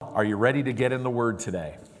Well, are you ready to get in the Word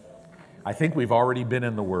today? I think we've already been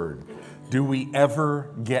in the Word. Do we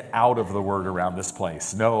ever get out of the Word around this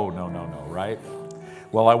place? No, right?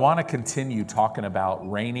 Well, I want to continue talking about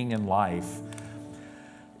reigning in life.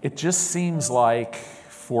 It just seems like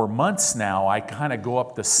for months now, I kind of go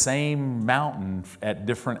up the same mountain at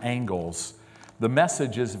different angles. The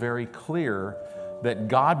message is very clear that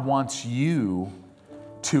God wants you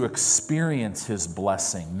to experience His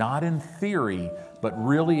blessing, not in theory, but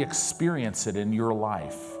really experience it in your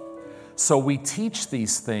life. So we teach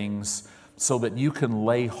these things so that you can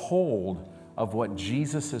lay hold of what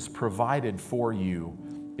Jesus has provided for you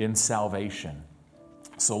in salvation.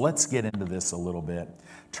 So let's get into this a little bit.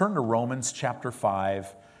 Turn to Romans chapter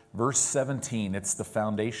 5, verse 17. It's the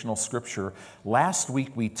foundational scripture. Last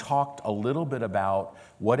week we talked a little bit about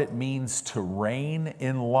what it means to reign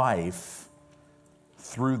in life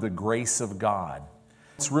through the grace of God.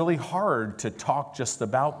 It's really hard to talk just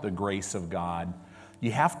about the grace of God.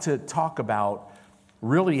 You have to talk about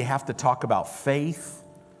faith,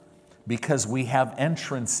 because we have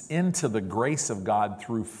entrance into the grace of God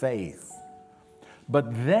through faith.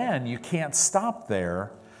 But then you can't stop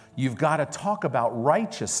there. You've got to talk about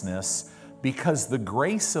righteousness, because the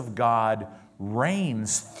grace of God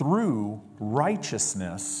reigns through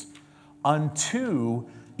righteousness unto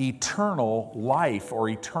eternal life, or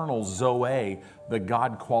eternal Zoe, the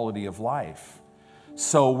God quality of life.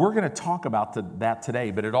 So we're going to talk about that today,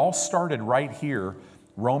 but it all started right here.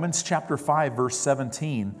 Romans chapter 5, verse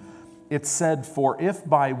 17. It said, "For if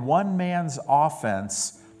by one man's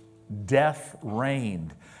offense death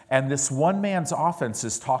reigned." And this one man's offense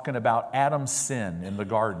is talking about Adam's sin in the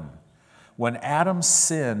garden. When Adam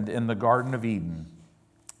sinned in the Garden of Eden,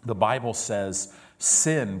 the Bible says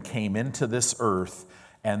sin came into this earth,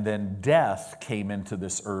 and then death came into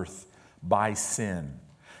this earth by sin.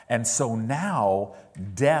 And so now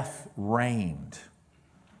death reigned.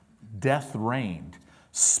 Death reigned.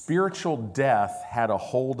 Spiritual death had a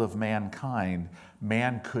hold of mankind.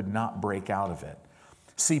 Man could not break out of it.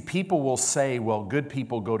 See, people will say, well, good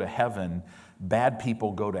people go to heaven, bad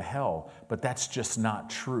people go to hell. But that's just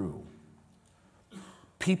not true.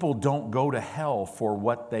 People don't go to hell for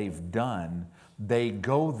what they've done. They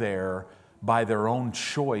go there by their own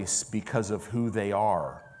choice because of who they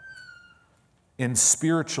are. In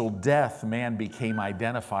spiritual death, man became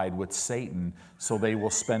identified with Satan, so they will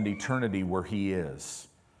spend eternity where he is.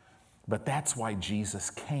 But that's why Jesus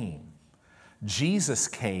came. Jesus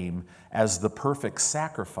came as the perfect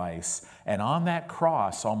sacrifice, and on that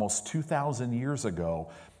cross, almost 2,000 years ago,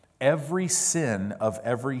 every sin of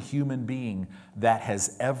every human being that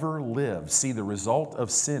has ever lived, see, the result of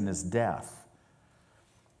sin is death.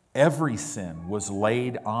 Every sin was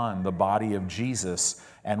laid on the body of Jesus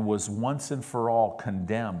and was once and for all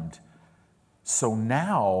condemned. So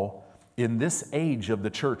now, in this age of the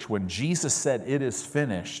church, when Jesus said, "It is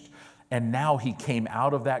finished," and now He came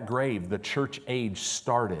out of that grave, the church age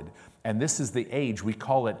started. And this is the age, we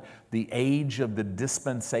call it the age of the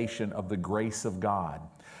dispensation of the grace of God.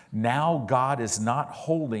 Now God is not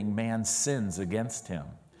holding man's sins against him.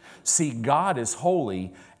 See, God is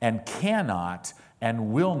holy and cannot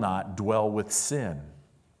and will not dwell with sin.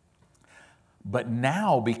 But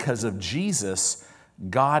now, because of Jesus,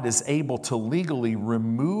 God is able to legally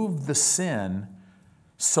remove the sin.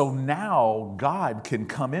 So now God can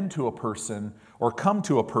come into a person, or come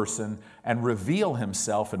to a person and reveal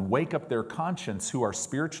Himself and wake up their conscience who are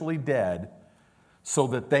spiritually dead, so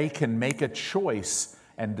that they can make a choice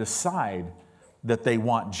and decide that they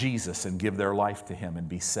want Jesus and give their life to Him and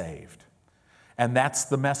be saved. And that's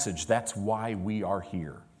the message. That's why we are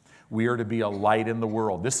here. We are to be a light in the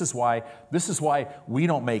world. This is why we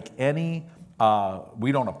don't make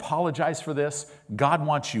we don't apologize for this. God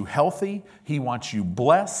wants you healthy. He wants you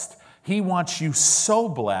blessed. He wants you so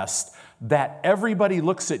blessed that everybody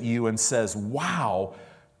looks at you and says, wow,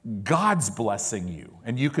 God's blessing you.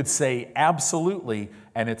 And you could say, absolutely,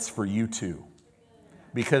 and it's for you too.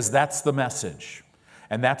 Because that's the message.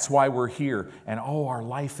 And that's why we're here. And our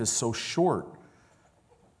life is so short.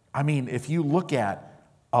 I mean, if you look at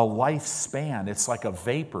a lifespan, it's like a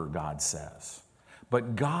vapor, God says.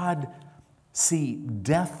 But God, see,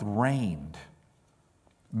 death reigned.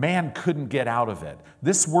 Man couldn't get out of it.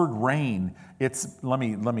 This word reign, let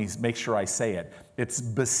me make sure I say it. It's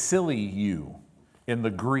basileou in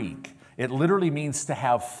the Greek. It literally means to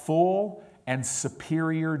have full and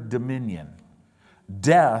superior dominion.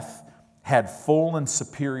 Death had full and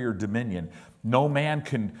superior dominion. No man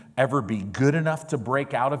can ever be good enough to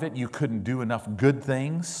break out of it. You couldn't do enough good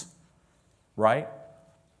things, right?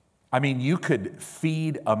 I mean, you could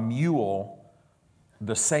feed a mule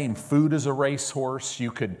the same food as a racehorse.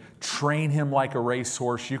 You could train him like a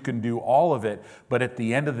racehorse. You can do all of it. But at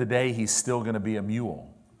the end of the day, he's still going to be a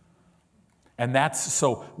mule. And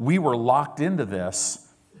so we were locked into this.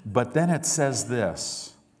 But then it says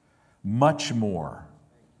this, much more.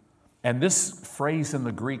 And this phrase in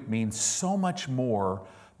the Greek means so much more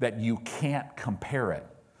that you can't compare it.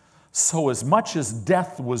 So as much as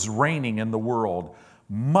death was reigning in the world,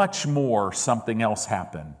 much more something else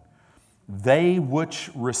happened. They which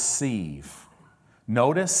receive.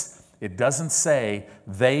 Notice, it doesn't say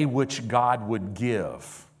they which God would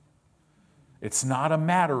give. It's not a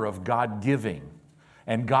matter of God giving.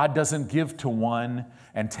 And God doesn't give to one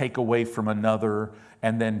and take away from another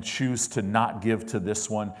and then choose to not give to this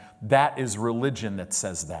one. That is religion that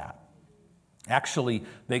says that. Actually,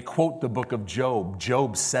 they quote the book of Job.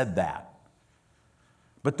 Job said that.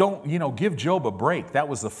 But don't, give Job a break. That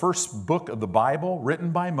was the first book of the Bible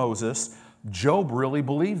written by Moses. Job really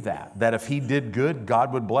believed that if he did good,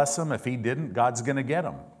 God would bless him. If he didn't, God's going to get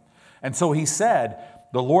him. And so he said,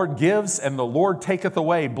 the Lord gives and the Lord taketh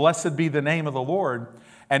away. Blessed be the name of the Lord.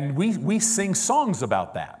 And we sing songs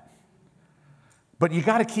about that. But you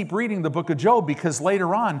got to keep reading the book of Job, because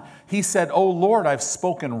later on he said, oh Lord, I've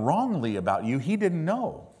spoken wrongly about you. He didn't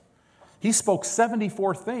know. He spoke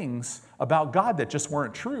 74 things about God that just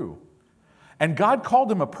weren't true. And God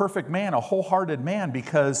called him a perfect man, a wholehearted man,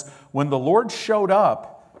 because when the Lord showed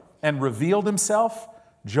up and revealed himself,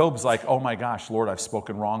 Job's like, oh my gosh, Lord, I've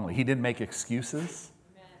spoken wrongly. He didn't make excuses,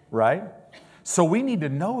 right? So we need to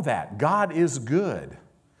know that God is good.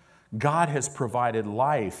 God has provided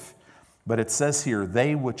life. But it says here,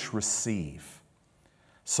 they which receive.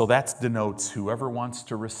 So that denotes whoever wants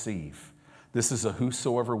to receive. This is a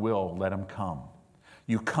whosoever will, let him come.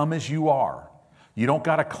 You come as you are. You don't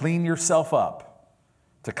got to clean yourself up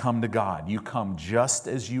to come to God. You come just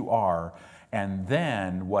as you are. And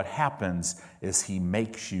then what happens is he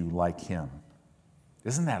makes you like him.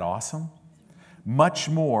 Isn't that awesome? Much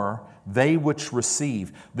more, they which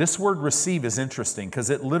receive. This word receive is interesting because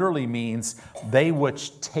it literally means they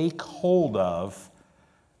which take hold of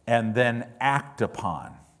and then act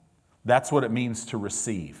upon. That's what it means to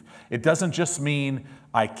receive. It doesn't just mean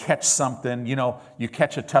I catch something, you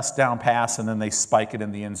catch a touchdown pass and then they spike it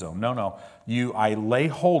in the end zone. No. I lay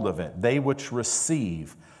hold of it. They which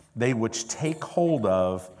receive, they which take hold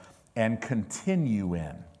of and continue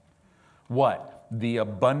in. What? The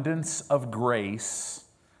abundance of grace.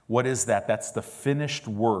 What is that? That's the finished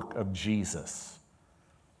work of Jesus.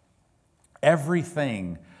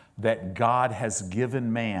 Everything that God has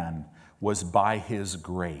given man was by his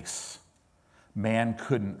grace. Man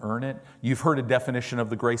couldn't earn it. You've heard a definition of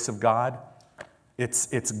the grace of God.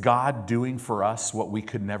 It's God doing for us what we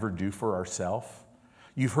could never do for ourselves.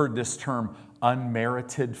 You've heard this term,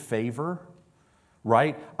 unmerited favor,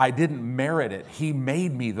 right? I didn't merit it. He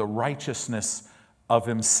made me the righteousness of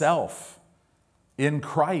himself. In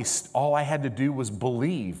Christ, all I had to do was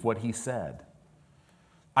believe what he said.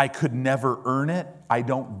 I could never earn it. I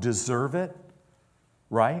don't deserve it,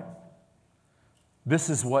 right? This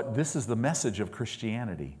is the message of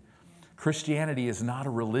Christianity. Christianity is not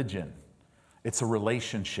a religion. It's a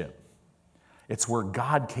relationship. It's where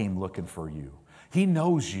God came looking for you. He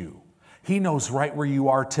knows you. He knows right where you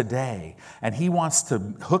are today. And he wants to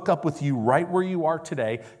hook up with you right where you are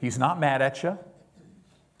today. He's not mad at you.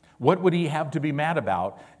 What would he have to be mad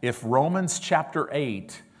about if Romans chapter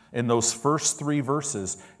 8, in those first 3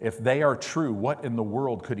 verses, if they are true, what in the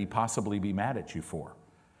world could he possibly be mad at you for?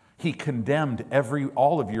 He condemned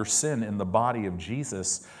all of your sin in the body of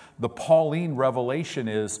Jesus. The Pauline revelation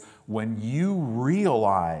is when you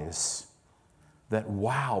realize that,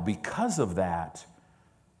 wow, because of that,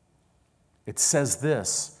 it says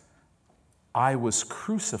this, I was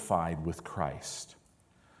crucified with Christ.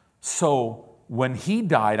 So when he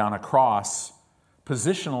died on a cross,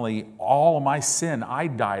 positionally, all of my sin, I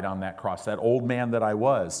died on that cross, that old man that I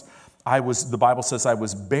was. The Bible says I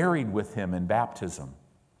was buried with him in baptism.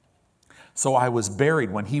 So I was buried.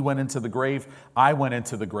 When he went into the grave, I went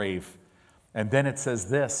into the grave. And then it says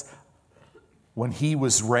this, when he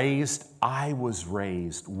was raised, I was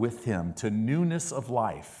raised with him to newness of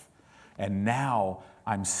life. And now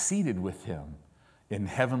I'm seated with him in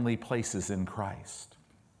heavenly places in Christ.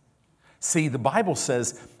 See, the Bible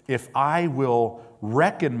says, if I will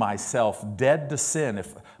reckon myself dead to sin,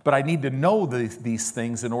 but I need to know these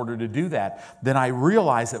things in order to do that, then I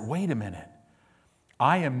realize that, wait a minute,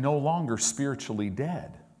 I am no longer spiritually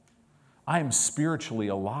dead. I am spiritually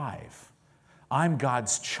alive. I'm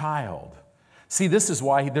God's child. See, this is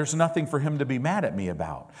why there's nothing for him to be mad at me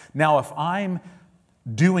about. Now, if I'm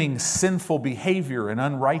doing sinful behavior and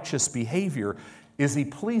unrighteous behavior, Is he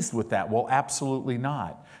pleased with that? Well, absolutely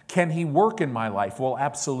not. Can he work in my life? Well,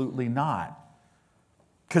 absolutely not.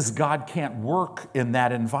 Because God can't work in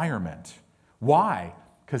that environment. Why?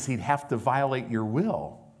 Because he'd have to violate your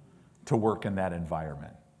will to work in that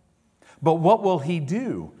environment. But what will he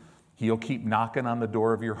do? He'll keep knocking on the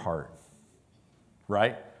door of your heart,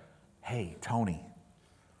 right? Hey, Tony,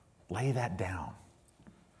 lay that down.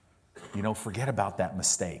 Forget about that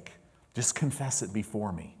mistake. Just confess it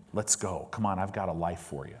before me. Let's go. Come on, I've got a life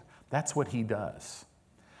for you. That's what he does.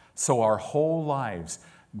 So our whole lives,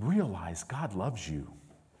 realize God loves you.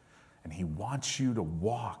 And he wants you to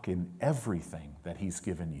walk in everything that he's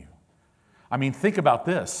given you. I mean, think about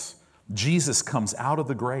this. Jesus comes out of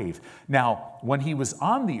the grave. Now, when he was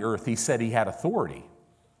on the earth, he said he had authority.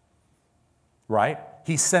 Right?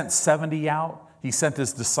 He sent 70 out. He sent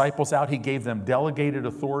his disciples out. He gave them delegated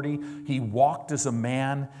authority. He walked as a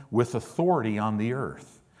man with authority on the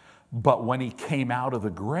earth. But when he came out of the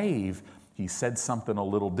grave, he said something a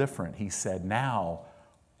little different. He said, now,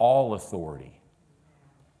 all authority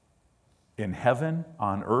in heaven,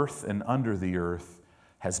 on earth, and under the earth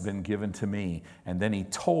has been given to me. And then he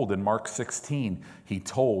told in Mark 16, he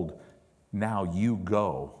told, now you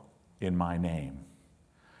go in my name.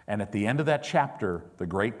 And at the end of that chapter, the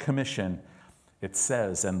Great Commission, it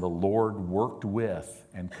says, and the Lord worked with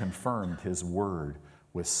and confirmed his word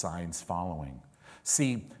with signs following.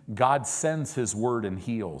 See, God sends his word and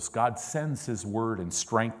heals. God sends his word and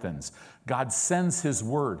strengthens. God sends his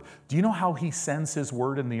word. Do you know how he sends his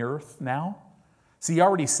word in the earth now? See, he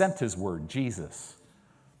already sent his word, Jesus.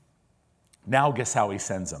 Now guess how he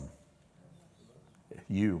sends them?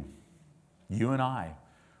 You and I.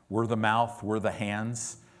 We're the mouth, we're the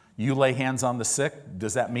hands. You lay hands on the sick,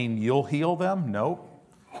 does that mean you'll heal them? Nope.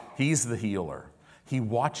 He's the healer. He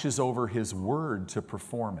watches over his word to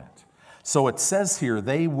perform it. So it says here,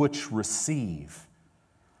 they which receive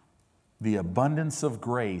the abundance of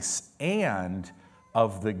grace and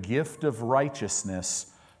of the gift of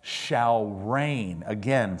righteousness shall reign.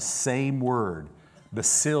 Again, same word,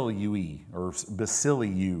 basileu, or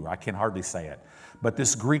basileu, I can hardly say it. But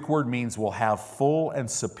this Greek word means will have full and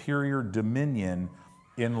superior dominion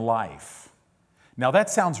in life. Now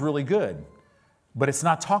that sounds really good, but it's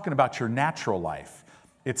not talking about your natural life.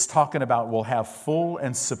 It's talking about will have full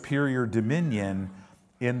and superior dominion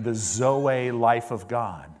in the Zoe life of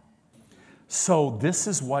God. So this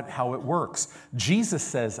is how it works. Jesus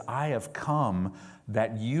says, I have come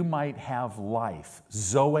that you might have life,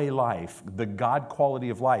 Zoe life, the God quality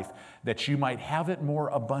of life, that you might have it more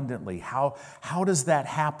abundantly. How does that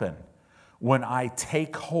happen? When I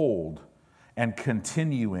take hold and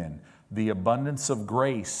continue in the abundance of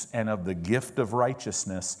grace and of the gift of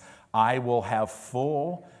righteousness, I will have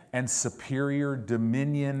full and superior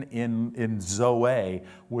dominion in Zoe,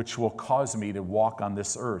 which will cause me to walk on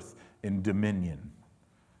this earth in dominion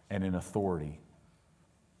and in authority.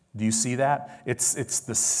 Do you see that? It's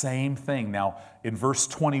the same thing. Now, in verse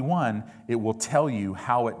 21, it will tell you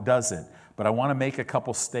how it does it. But I want to make a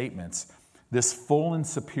couple statements. This full and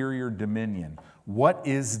superior dominion. What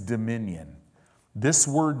is dominion? This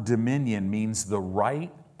word dominion means the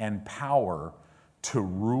right and power to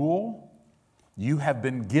rule. You have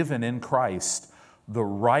been given in Christ the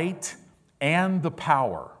right and the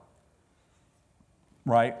power.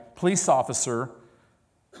 Right? Police officer,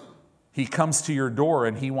 he comes to your door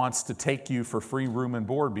and he wants to take you for free room and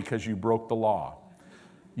board because you broke the law.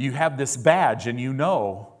 You have this badge and you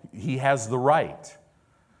know he has the right.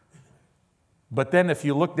 But then if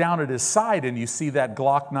you look down at his side and you see that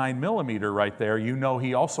Glock 9mm right there, you know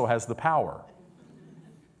he also has the power.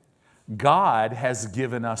 God has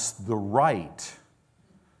given us the right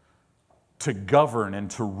to govern and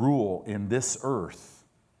to rule in this earth.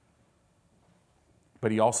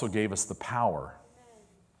 But he also gave us the power.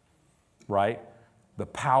 Right? The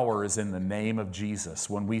power is in the name of Jesus.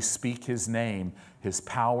 When we speak his name, his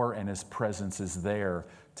power and his presence is there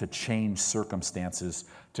to change circumstances,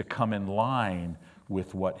 to come in line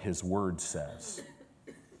with what his word says.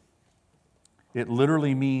 It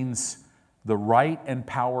literally means the right and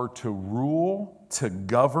power to rule, to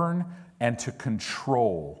govern, and to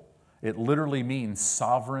control. It literally means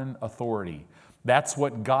sovereign authority. That's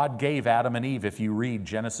what God gave Adam and Eve. If you read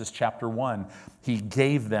Genesis chapter 1, he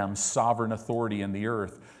gave them sovereign authority in the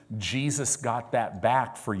earth. Jesus got that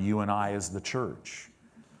back for you and I as the church.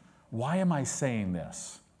 Why am I saying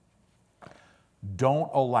this? Don't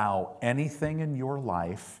allow anything in your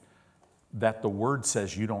life that the word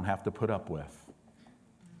says you don't have to put up with.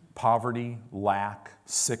 Poverty, lack,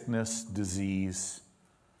 sickness, disease,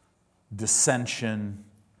 dissension,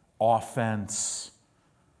 offense,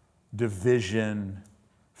 division,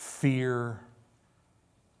 fear,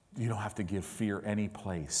 You don't have to give fear any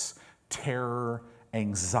place. Terror,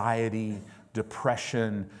 anxiety,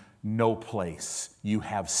 depression, no place. You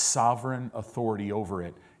have sovereign authority over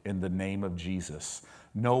it in the name of Jesus.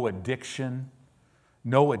 No addiction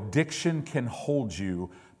can hold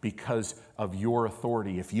you because of your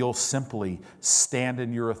authority. If you'll simply stand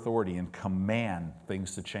in your authority and command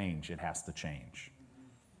things to change, it has to change.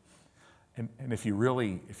 And if you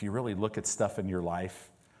really look at stuff in your life,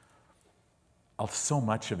 so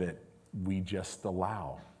much of it we just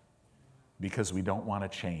allow because we don't want to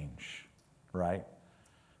change, right?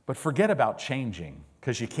 But forget about changing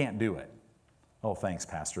because you can't do it. Oh, thanks,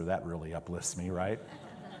 Pastor. That really uplifts me, right?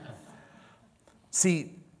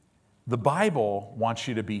 See, the Bible wants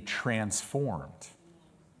you to be transformed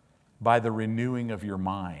by the renewing of your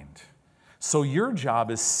mind. So your job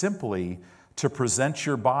is simply to present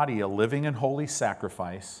your body a living and holy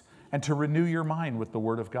sacrifice and to renew your mind with the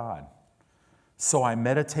Word of God. So I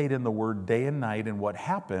meditate in the Word day and night, and what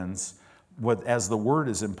happens as the Word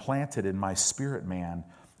is implanted in my spirit man,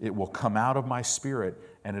 it will come out of my spirit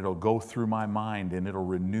and it'll go through my mind and it'll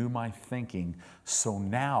renew my thinking. So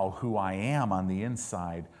now who I am on the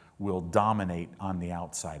inside will dominate on the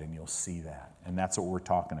outside, and you'll see that. And that's what we're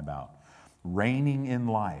talking about. Reigning in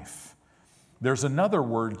life. There's another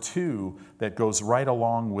word too that goes right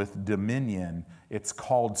along with dominion. It's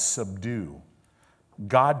called subdue.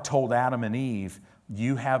 God told Adam and Eve,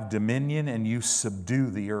 you have dominion and you subdue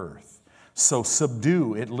the earth. So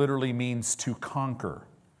subdue, it literally means to conquer,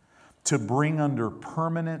 to bring under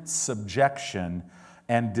permanent subjection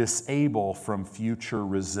and disable from future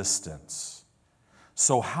resistance.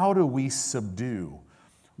 So how do we subdue?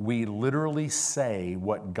 We literally say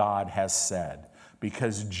what God has said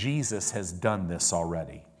because Jesus has done this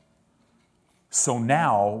already. So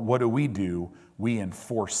now what do? We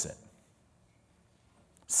enforce it.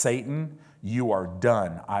 Satan, you are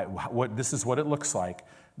done. This is what it looks like.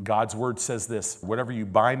 God's word says this, whatever you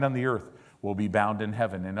bind on the earth will be bound in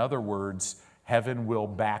heaven. In other words, heaven will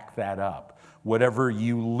back that up. Whatever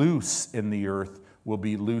you loose in the earth will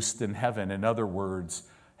be loosed in heaven. In other words,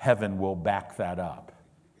 heaven will back that up.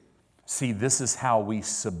 See, this is how we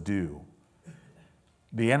subdue.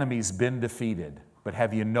 The enemy's been defeated, but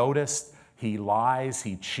have you noticed he lies,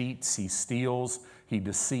 he cheats, he steals, he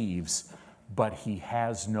deceives, but he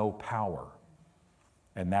has no power.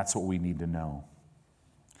 And that's what we need to know.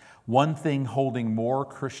 One thing holding more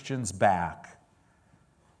Christians back,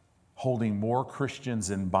 holding more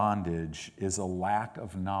Christians in bondage, is a lack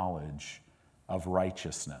of knowledge of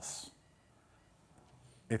righteousness.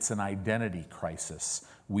 It's an identity crisis.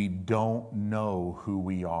 We don't know who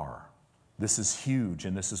we are. This is huge,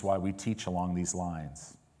 and this is why we teach along these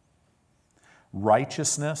lines.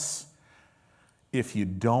 Righteousness, if you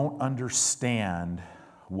don't understand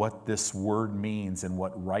what this word means and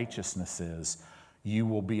what righteousness is, you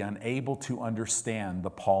will be unable to understand the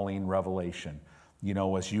Pauline revelation. You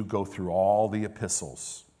know, as you go through all the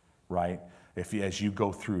epistles, right? As you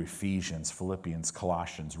go through Ephesians, Philippians,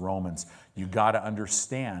 Colossians, Romans, you got to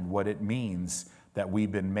understand what it means that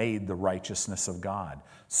we've been made the righteousness of God.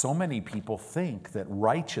 So many people think that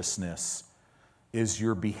righteousness is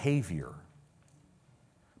your behavior,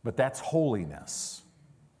 but that's holiness.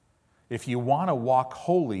 If you want to walk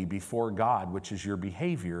holy before God, which is your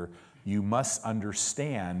behavior, you must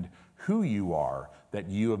understand who you are, that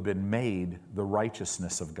you have been made the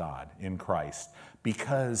righteousness of God in Christ,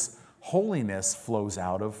 because holiness flows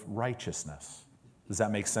out of righteousness. Does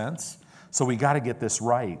that make sense? So we got to get this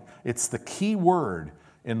right. It's the key word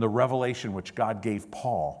in the revelation which God gave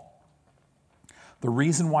Paul. The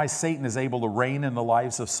reason why Satan is able to reign in the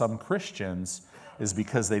lives of some Christians is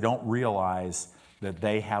because they don't realize that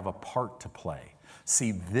they have a part to play.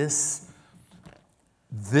 See,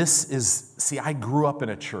 I grew up in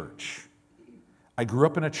a church.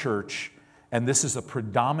 And this is a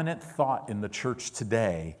predominant thought in the church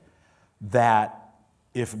today, that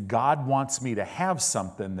if God wants me to have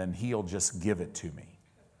something, then He'll just give it to me.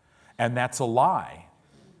 And that's a lie.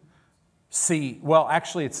 See, well,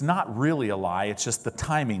 actually, it's not really a lie. It's just the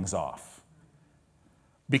timing's off.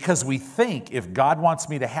 Because we think if God wants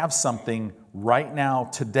me to have something right now,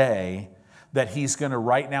 today, that He's going to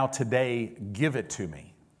right now, today, give it to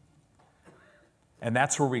me. And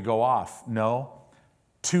that's where we go off. No,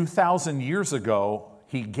 2,000 years ago,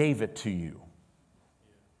 He gave it to you.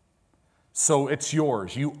 So it's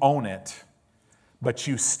yours. You own it, but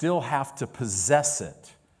you still have to possess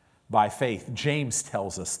it by faith. James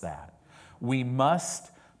tells us that. We must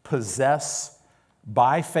possess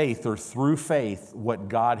by faith or through faith what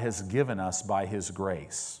God has given us by His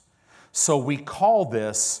grace. So we call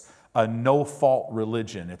this a no-fault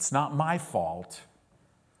religion. It's not my fault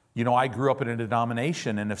You know, I grew up in a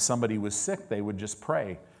denomination, and if somebody was sick, they would just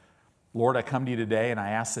pray, Lord, I come to you today, and I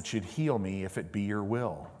ask that you'd heal me if it be your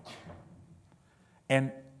will.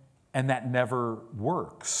 And that never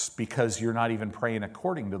works because you're not even praying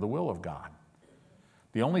according to the will of God.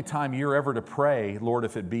 The only time you're ever to pray, Lord,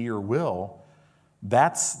 if it be your will,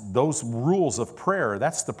 that's those rules of prayer.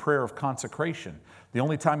 That's the prayer of consecration. The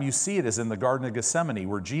only time you see it is in the Garden of Gethsemane,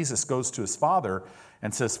 where Jesus goes to his Father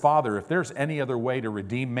and says, Father, if there's any other way to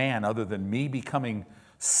redeem man other than me becoming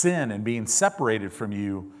sin and being separated from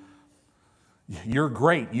you, you're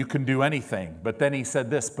great. You can do anything. But then he said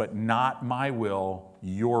this, but not my will,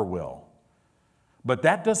 your will. But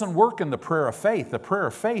that doesn't work in the prayer of faith. The prayer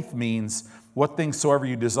of faith means what things soever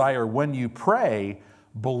you desire when you pray,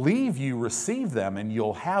 believe you receive them and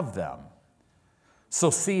you'll have them. So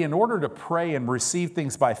see, in order to pray and receive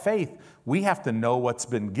things by faith, we have to know what's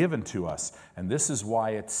been given to us. And this is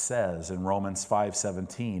why it says in Romans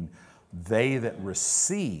 5:17, they that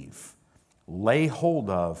receive, lay hold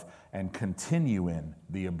of, and continue in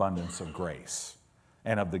the abundance of grace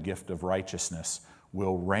and of the gift of righteousness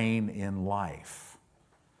will reign in life.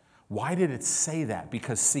 Why did it say that?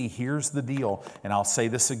 Because see, here's the deal, and I'll say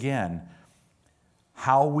this again.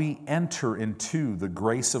 How we enter into the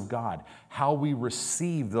grace of God, how we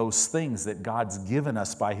receive those things that God's given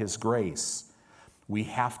us by his grace, we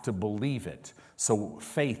have to believe it. So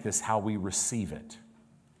faith is how we receive it.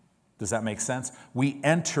 Does that make sense? We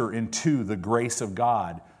enter into the grace of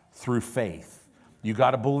God through faith. You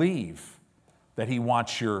got to believe that he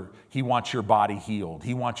wants your body healed.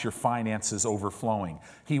 He wants your finances overflowing.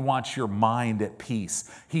 He wants your mind at peace.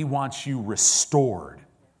 He wants you restored.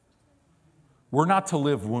 We're not to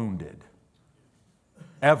live wounded,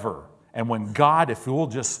 ever. And when God, if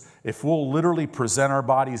we'll literally present our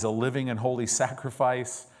bodies a living and holy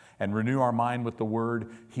sacrifice and renew our mind with the word,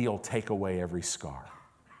 he'll take away every scar.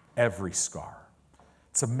 Every scar.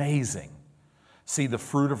 It's amazing. See, the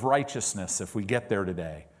fruit of righteousness, if we get there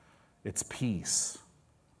today, it's peace.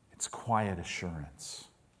 It's quiet assurance.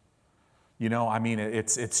 You know, I mean,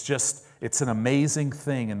 it's an amazing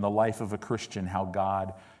thing in the life of a Christian how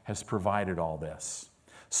God has provided all this.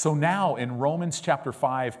 So now in Romans chapter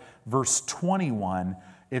 5, verse 21,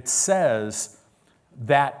 it says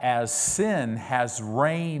that as sin has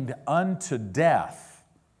reigned unto death,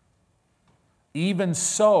 even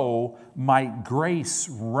so might grace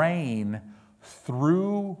reign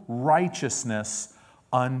through righteousness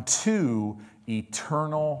unto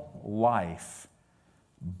eternal life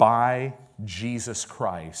by Jesus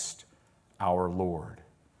Christ our Lord.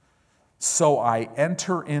 So I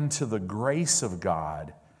enter into the grace of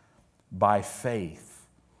God by faith.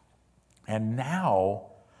 And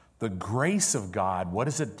now the grace of God, what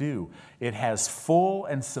does it do? It has full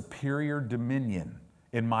and superior dominion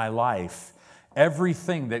in my life.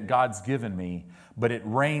 Everything that God's given me, but it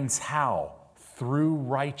reigns how? Through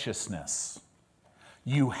righteousness.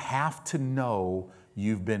 You have to know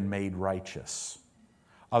you've been made righteous.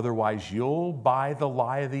 Otherwise, you'll buy the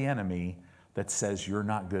lie of the enemy that says you're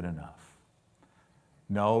not good enough.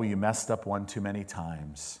 No, you messed up one too many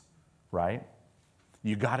times, right?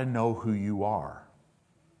 You got to know who you are.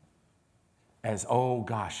 As, oh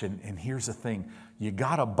gosh, and here's the thing. You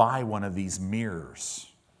got to buy one of these mirrors.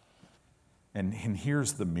 And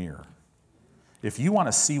here's the mirror. If you want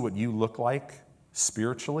to see what you look like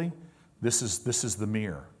spiritually, this is the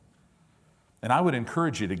mirror. And I would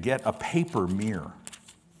encourage you to get a paper mirror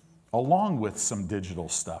along with some digital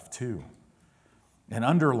stuff too. And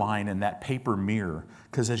underline in that paper mirror,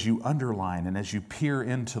 because as you underline and as you peer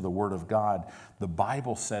into the Word of God, the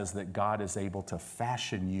Bible says that God is able to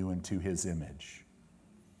fashion you into His image.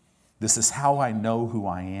 This is how I know who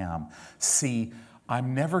I am. See,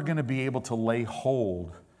 I'm never going to be able to lay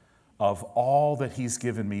hold of all that He's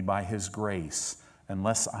given me by His grace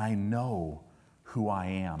unless I know who I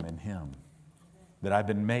am in Him. That I've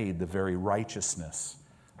been made the very righteousness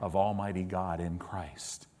of Almighty God in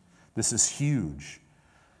Christ. This is huge.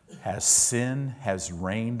 As sin has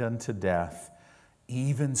reigned unto death,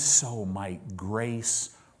 even so might grace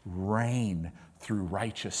reign through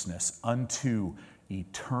righteousness unto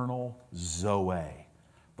eternal Zoe,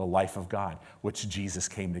 the life of God, which Jesus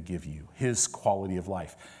came to give you, His quality of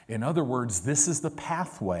life. In other words, this is the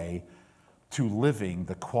pathway to living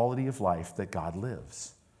the quality of life that God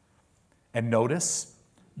lives. And notice,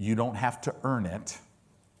 you don't have to earn it.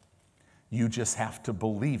 You just have to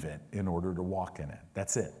believe it in order to walk in it.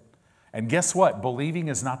 That's it. And guess what? Believing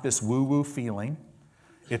is not this woo-woo feeling.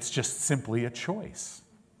 It's just simply a choice.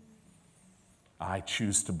 I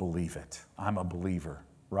choose to believe it. I'm a believer,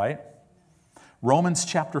 right? Romans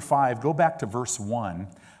chapter 5, go back to verse 1.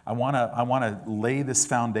 I want to lay this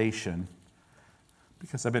foundation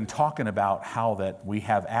because I've been talking about how that we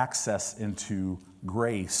have access into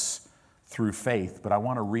grace through faith, but I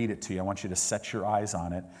want to read it to you. I want you to set your eyes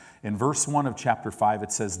on it. In verse 1 of chapter 5,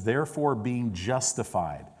 it says, therefore being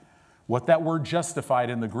justified. What that word justified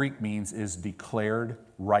in the Greek means is declared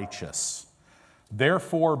righteous.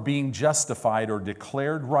 Therefore being justified or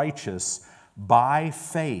declared righteous by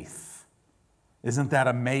faith. Isn't that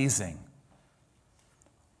amazing?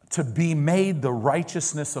 To be made the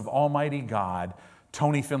righteousness of Almighty God,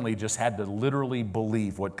 Tony Finley just had to literally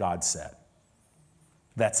believe what God said.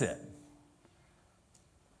 That's it.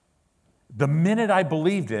 The minute I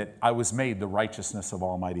believed it, I was made the righteousness of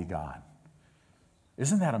Almighty God.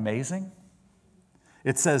 Isn't that amazing?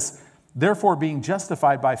 It says, therefore, being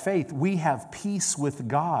justified by faith, we have peace with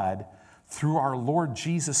God through our Lord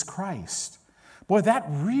Jesus Christ. Boy, that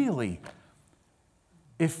really,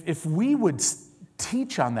 if we would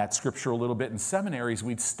teach on that scripture a little bit in seminaries,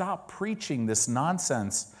 we'd stop preaching this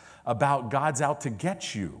nonsense about God's out to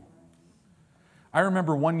get you. I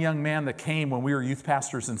remember one young man that came when we were youth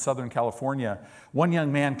pastors in Southern California. One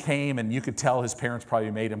young man came, and you could tell his parents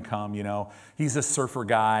probably made him come, you know. He's a surfer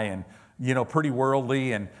guy and, you know, pretty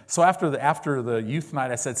worldly. And so after the youth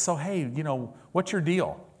night, I said, so, hey, you know, what's your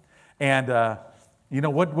deal? And, you know,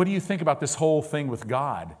 what do you think about this whole thing with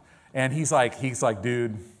God? And he's like,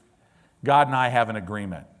 dude, God and I have an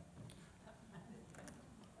agreement.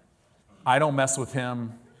 I don't mess with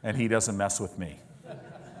him, and he doesn't mess with me.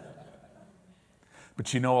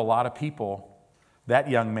 But you know, a lot of people, that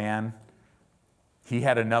young man, he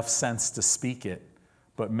had enough sense to speak it,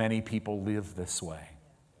 but many people live this way.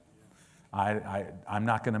 I'm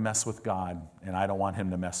not going to mess with God, and I don't want him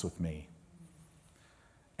to mess with me.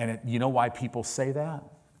 And you know why people say that?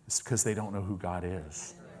 It's because they don't know who God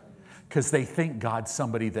is. Because they think God's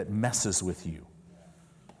somebody that messes with you.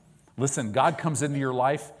 Listen, God comes into your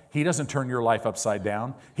life. He doesn't turn your life upside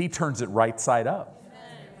down. He turns it right side up.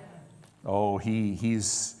 Oh,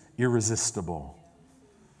 he's irresistible.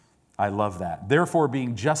 I love that. Therefore,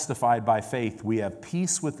 being justified by faith, we have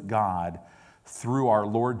peace with God through our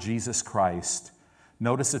Lord Jesus Christ.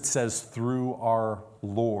 Notice it says through our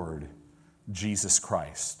Lord Jesus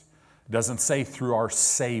Christ. It doesn't say through our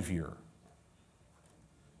Savior.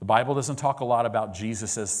 The Bible doesn't talk a lot about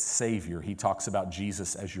Jesus as Savior. He talks about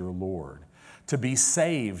Jesus as your Lord. To be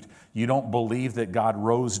saved, you don't believe that God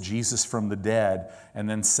rose Jesus from the dead and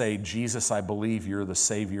then say, Jesus, I believe you're the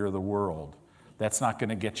Savior of the world. That's not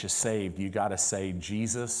going to get you saved. You got to say,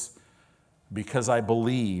 Jesus, because I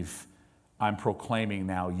believe, I'm proclaiming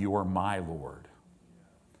now you're my Lord.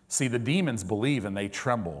 See, the demons believe and they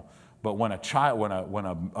tremble. But when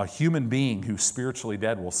a human being who's spiritually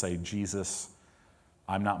dead will say, Jesus,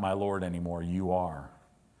 I'm not my Lord anymore, you are.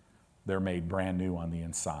 They're made brand new on the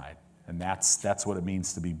inside. And that's what it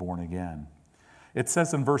means to be born again. It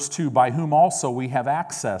says in verse 2, by whom also we have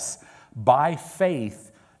access by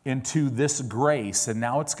faith into this grace. And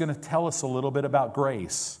now it's going to tell us a little bit about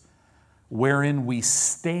grace, wherein we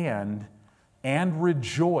stand and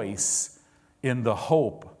rejoice in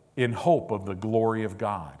hope of the glory of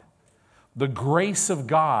God. The grace of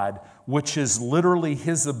God, which is literally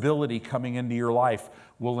his ability coming into your life,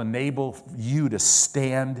 will enable you to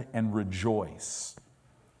stand and rejoice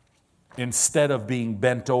instead of being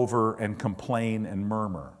bent over and complain and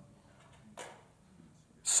murmur.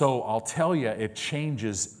 So I'll tell you, it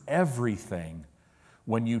changes everything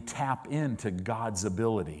when you tap into God's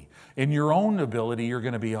ability. In your own ability, you're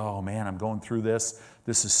going to be, oh man, I'm going through this.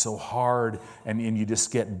 This is so hard. And you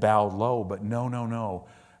just get bowed low. But no.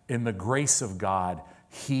 In the grace of God,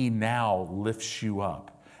 he now lifts you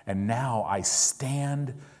up. And now I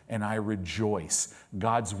stand and I rejoice.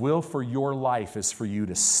 God's will for your life is for you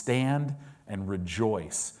to stand and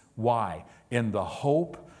rejoice. Why? In the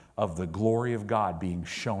hope of the glory of God being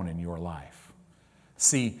shown in your life.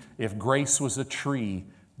 See, if grace was a tree,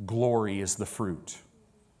 glory is the fruit.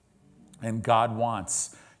 And God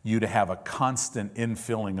wants you to have a constant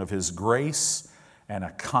infilling of his grace and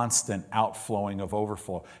a constant outflowing of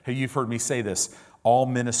overflow. Hey, you've heard me say this. All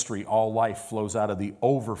ministry, all life flows out of the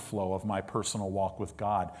overflow of my personal walk with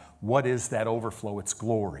God. What is that overflow? It's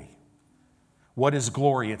glory. What is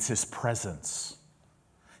glory? It's his presence.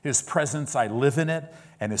 His presence, I live in it,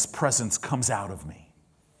 and his presence comes out of me.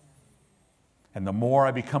 And the more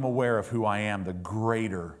I become aware of who I am, the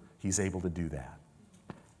greater he's able to do that.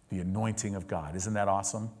 The anointing of God. Isn't that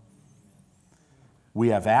awesome? We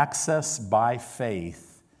have access by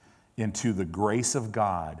faith into the grace of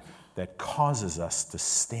God that causes us to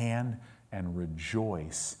stand and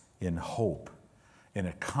rejoice in hope. in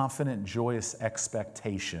a confident, joyous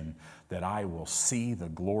expectation that I will see the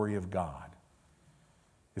glory of God.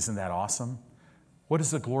 Isn't that awesome? What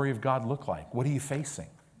does the glory of God look like? What are you facing?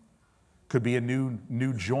 Could be a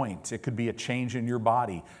new joint. It could be a change in your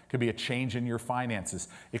body. It could be a change in your finances.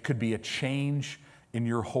 It could be a change in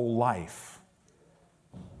your whole life.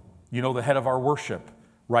 You know, the head of our worship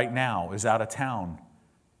right now is out of town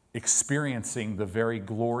experiencing the very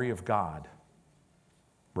glory of God.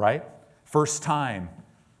 Right? First time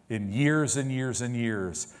in years and years and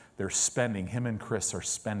years, him and Chris are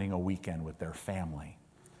spending a weekend with their family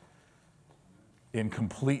in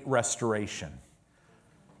complete restoration.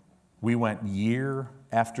 We went year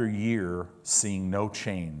after year seeing no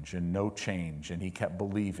change, and he kept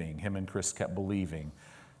believing, him and Chris kept believing,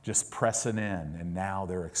 just pressing in, and now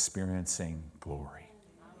they're experiencing glory.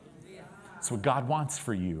 That's what God wants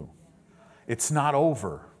for you. It's not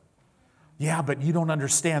over. Yeah, but you don't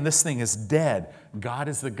understand. This thing is dead. God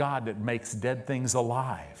is the God that makes dead things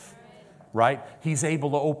alive. Right? He's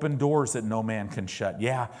able to open doors that no man can shut.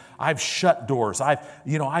 Yeah, I've shut doors.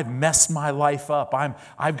 I've messed my life up.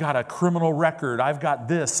 I've got a criminal record. I've got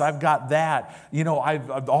this. I've got that.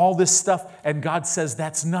 I've all this stuff. And God says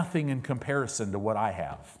that's nothing in comparison to what I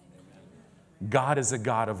have. God is a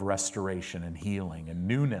God of restoration and healing and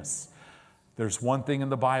newness. There's one thing in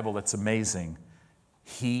the Bible that's amazing.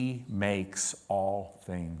 He makes all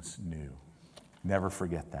things new. Never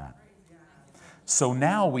forget that. So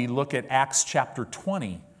now we look at Acts chapter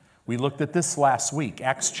 20. We looked at this last week.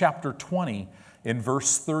 Acts chapter 20, in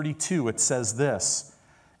verse 32, it says this,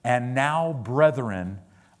 "And now, brethren,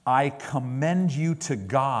 I commend you to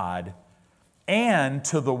God and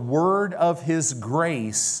to the word of his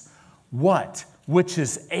grace," what? "Which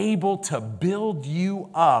is able to build you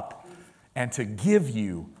up and to give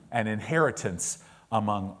you an inheritance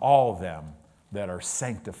among all them that are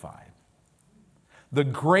sanctified." The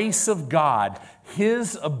grace of God,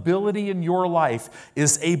 his ability in your life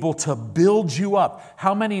is able to build you up.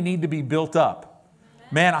 How many need to be built up?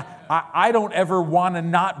 Man, I don't ever want to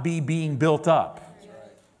not be being built up.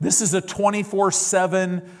 This is a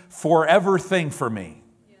 24/7 forever thing for me.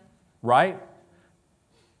 Right?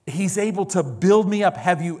 He's able to build me up.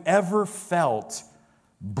 Have you ever felt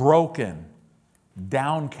broken,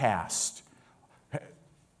 downcast?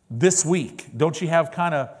 This week, don't you have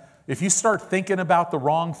kind of, if you start thinking about the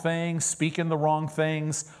wrong things, speaking the wrong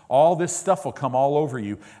things, all this stuff will come all over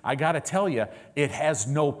you. I got to tell you, it has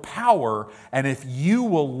no power. And if you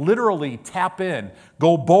will literally tap in,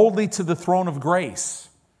 go boldly to the throne of grace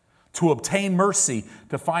to obtain mercy,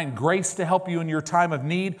 to find grace to help you in your time of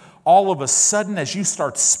need, all of a sudden, as you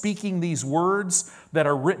start speaking these words that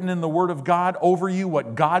are written in the Word of God over you,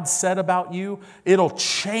 what God said about you, it'll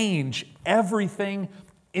change everything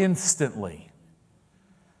instantly.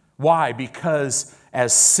 Why? Because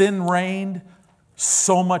as sin reigned,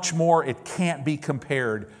 so much more, it can't be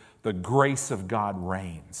compared. The grace of God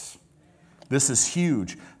reigns. This is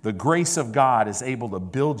huge. The grace of God is able to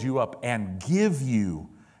build you up and give you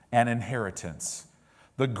an inheritance.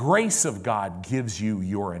 The grace of God gives you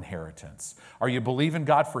your inheritance. Are you believing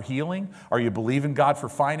God for healing? Are you believing God for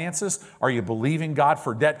finances? Are you believing God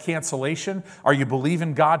for debt cancellation? Are you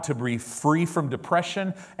believing God to be free from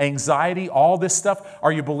depression, anxiety, all this stuff?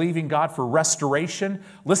 Are you believing God for restoration?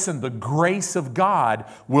 Listen, the grace of God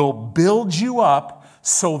will build you up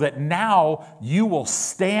so that now you will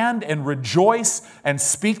stand and rejoice and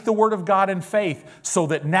speak the word of God in faith, so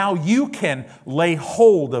that now you can lay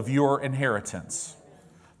hold of your inheritance.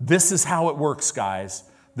 This is how it works, guys.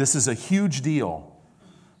 This is a huge deal.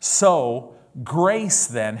 So, grace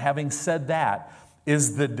then, having said that,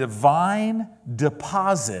 is the divine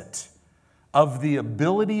deposit of the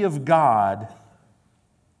ability of God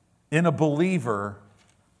in a believer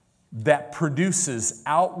that produces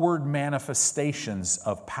outward manifestations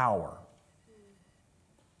of power,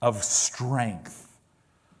 of strength.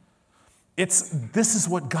 This is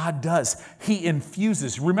what God does. He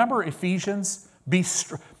infuses. Remember Ephesians?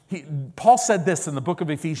 Paul said this in the book of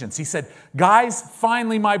Ephesians. He said, guys,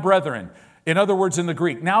 finally, my brethren. In other words, in the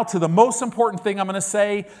Greek. Now to the most important thing I'm going to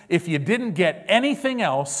say, if you didn't get anything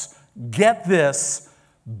else, get this: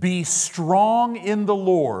 be strong in the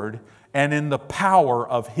Lord and in the power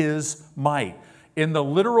of his might. In the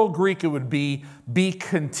literal Greek, it would be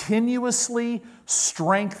continuously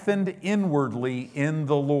strengthened inwardly in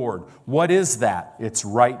the Lord. What is that? It's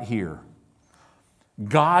right here.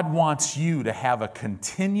 God wants you to have a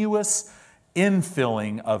continuous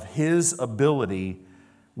infilling of his ability,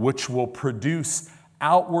 which will produce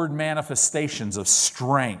outward manifestations of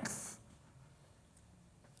strength.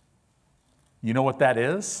 You know what that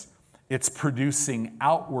is? It's producing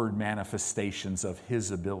outward manifestations of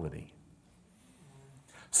His ability.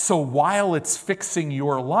 So while it's fixing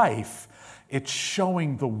your life, it's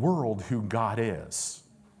showing the world who God is.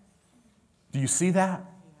 Do you see that?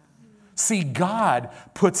 See, God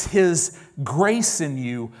puts His grace in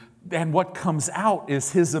you, and what comes out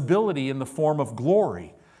is His ability in the form of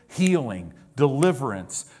glory, healing,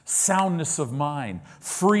 deliverance, soundness of mind,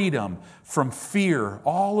 freedom from fear,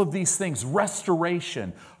 all of these things,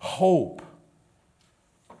 restoration, hope.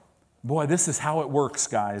 Boy, this is how it works,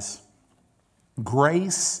 guys.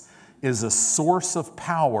 Grace is a source of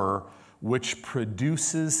power which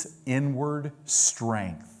produces inward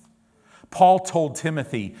strength. Paul told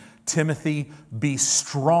Timothy, Timothy, be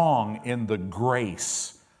strong in the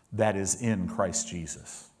grace that is in Christ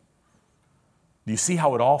Jesus. Do you see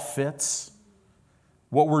how it all fits?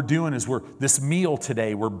 What we're doing is this meal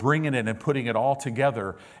today, we're bringing it and putting it all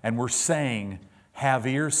together, and we're saying, have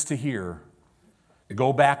ears to hear.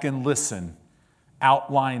 Go back and listen.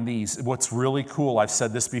 Outline these. What's really cool, I've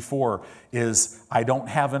said this before, is I don't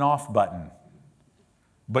have an off button.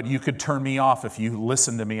 But you could turn me off if you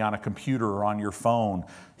listen to me on a computer or on your phone.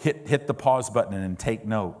 Hit the pause button and take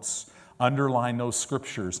notes. Underline those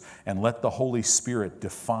scriptures and let the Holy Spirit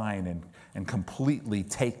define and completely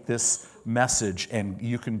take this message, and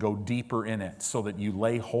you can go deeper in it so that you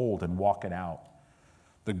lay hold and walk it out.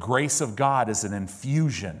 The grace of God is an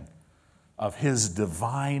infusion of His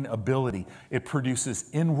divine ability. It produces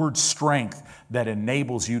inward strength that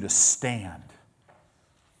enables you to stand.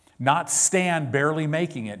 Not stand barely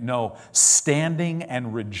making it. No, standing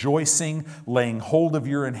and rejoicing, laying hold of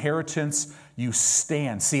your inheritance, you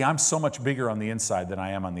stand. See, I'm so much bigger on the inside than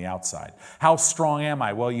I am on the outside. How strong am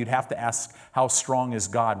I? Well, you'd have to ask, how strong is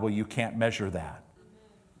God? Well, you can't measure that.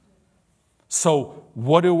 So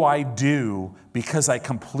what do I do? Because I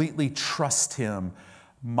completely trust Him,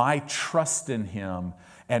 my trust in Him,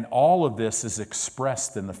 and all of this is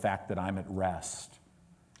expressed in the fact that I'm at rest.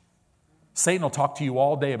 Satan will talk to you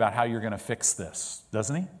all day about how you're going to fix this,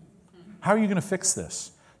 doesn't he? How are you going to fix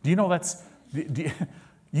this? Do you know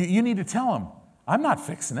you need to tell him, I'm not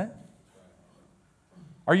fixing it.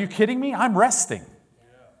 Are you kidding me? I'm resting.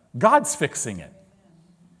 God's fixing it.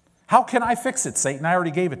 How can I fix it, Satan? I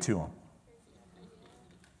already gave it to him.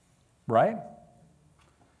 Right?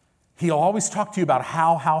 He'll always talk to you about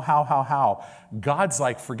how. God's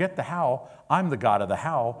like, forget the how. I'm the God of the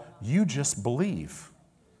how. You just believe.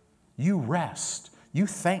 You rest. You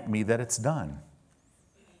thank me that it's done.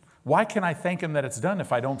 Why can I thank Him that it's done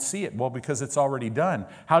if I don't see it? Well, because it's already done.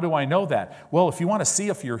 How do I know that? Well, if you want to see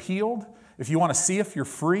if you're healed, if you want to see if you're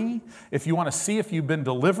free, if you want to see if you've been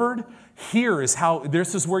delivered,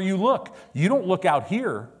 this is where you look. You don't look out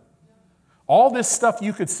here. All this stuff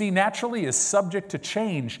you could see naturally is subject to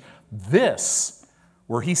change. This,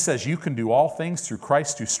 where He says you can do all things through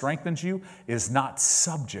Christ who strengthens you, is not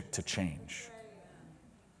subject to change.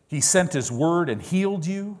 He sent His word and healed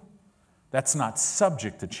you. That's not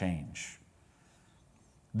subject to change.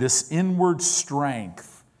 This inward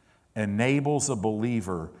strength enables a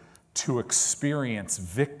believer to experience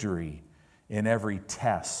victory in every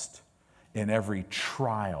test, in every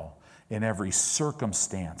trial, in every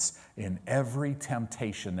circumstance, in every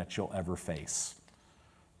temptation that you'll ever face.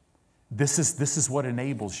 This is what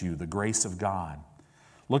enables you, the grace of God.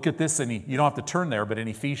 Look at this, and you don't have to turn there, but in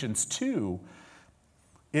Ephesians 2,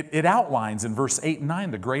 it outlines in verse 8 and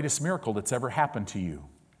 9 the greatest miracle that's ever happened to you.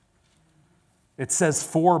 It says,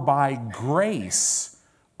 for by grace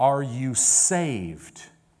are you saved.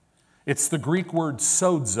 It's the Greek word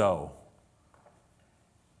sozo.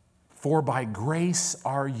 For by grace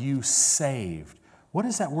are you saved. What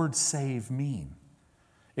does that word save mean?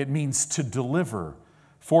 It means to deliver.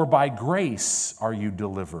 For by grace are you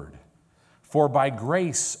delivered. For by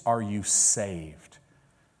grace are you saved.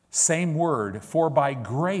 Same word, for by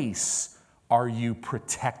grace are you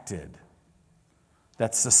protected.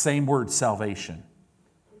 That's the same word, salvation.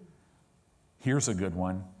 Here's a good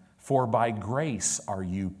one. For by grace are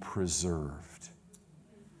you preserved.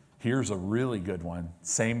 Here's a really good one.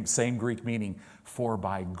 Same Greek meaning. For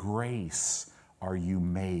by grace are you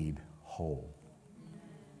made whole.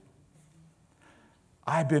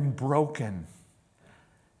 I've been broken.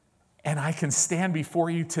 And I can stand before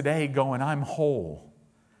you today going, I'm whole.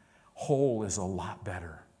 Whole is a lot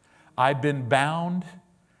better. I've been bound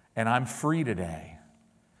and I'm free today.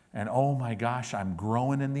 And oh my gosh, I'm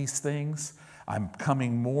growing in these things. I'm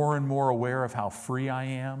becoming more and more aware of how free I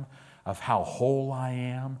am, of how whole I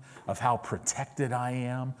am, of how protected I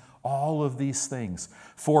am, all of these things.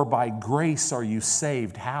 For by grace are you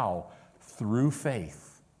saved. How? Through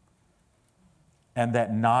faith. And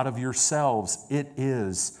that not of yourselves, it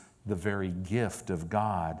is the very gift of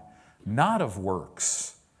God, not of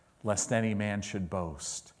works, lest any man should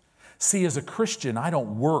boast. See, as a Christian, I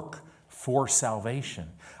don't work for salvation.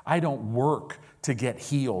 I don't work to get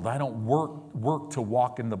healed. I don't work to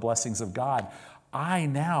walk in the blessings of God. I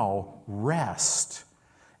now rest,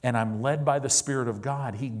 and I'm led by the Spirit of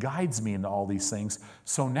God. He guides me into all these things.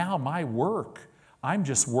 So now my work, I'm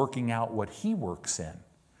just working out what He works in.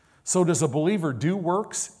 So does a believer do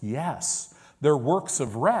works? Yes. They're works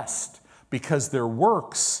of rest, because they're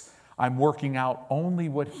works, I'm working out only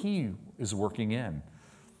what He is working in.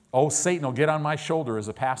 Oh, Satan will get on my shoulder as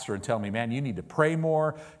a pastor and tell me, man, you need to pray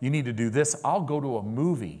more. You need to do this. I'll go to a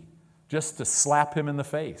movie just to slap him in the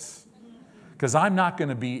face, because I'm not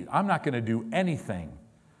going to do anything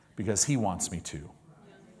because he wants me to.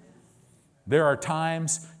 There are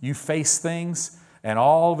times you face things and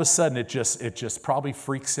all of a sudden it just probably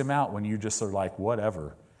freaks him out when you just are like,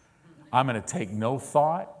 whatever. I'm going to take no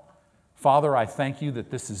thought. Father, I thank you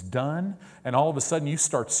that this is done. And all of a sudden you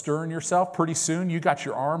start stirring yourself. Pretty soon you got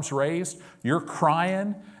your arms raised, you're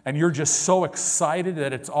crying, and you're just so excited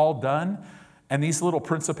that it's all done. And these little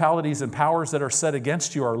principalities and powers that are set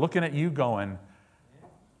against you are looking at you going,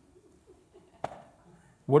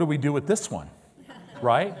 what do we do with this one?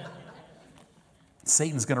 Right?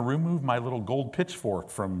 Satan's going to remove my little gold pitchfork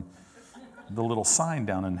from the little sign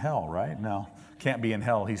down in hell, right? No, can't be in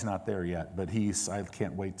hell. He's not there yet, but I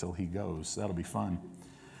can't wait till he goes. That'll be fun.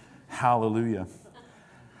 Hallelujah.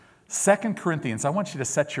 2 Corinthians, I want you to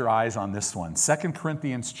set your eyes on this one. 2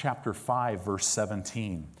 Corinthians chapter 5, verse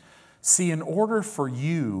 17. See, in order for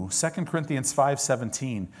you, 2 Corinthians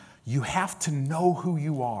 5:17, you have to know who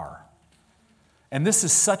you are. And this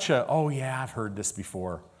is such a, oh yeah, I've heard this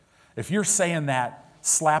before. If you're saying that,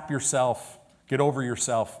 slap yourself, get over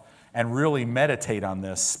yourself, and really meditate on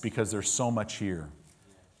this, because there's so much here.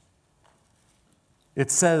 It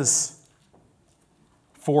says,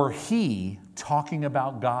 for He, talking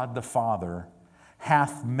about God the Father,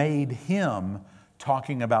 hath made Him,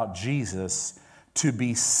 talking about Jesus, to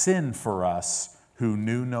be sin for us who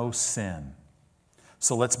knew no sin.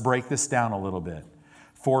 So let's break this down a little bit.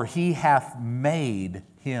 For He hath made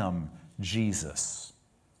Him, Jesus.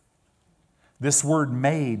 This word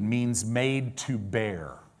made means made to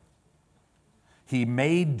bear. He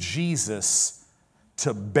made Jesus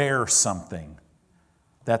to bear something.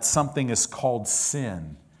 That something is called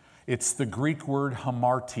sin. It's the Greek word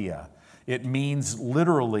hamartia. It means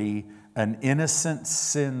literally an innocent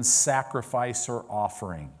sin sacrifice or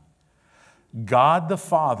offering. God the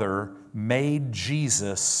Father made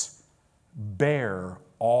Jesus bear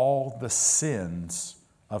all the sins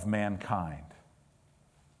of mankind.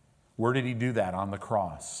 Where did He do that? On the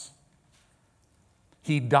cross.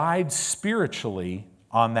 He died spiritually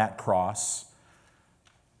on that cross,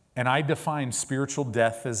 and I define spiritual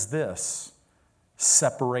death as this: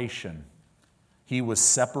 separation. He was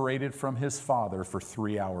separated from His Father for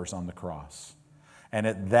 3 hours on the cross. And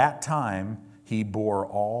at that time, He bore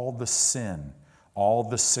all the sin, all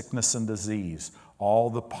the sickness and disease, all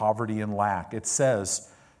the poverty and lack. It says,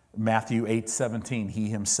 Matthew 8:17, He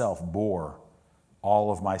Himself bore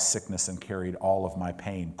all of my sickness and carried all of my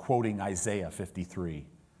pain, quoting Isaiah 53.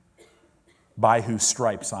 By whose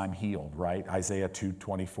stripes I'm healed, right? Isaiah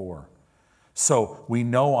 2:24. So we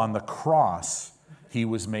know on the cross, He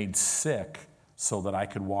was made sick so that I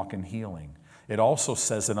could walk in healing. It also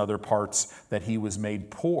says in other parts that He was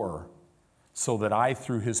made poor so that I,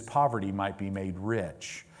 through His poverty, might be made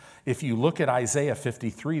rich. If you look at Isaiah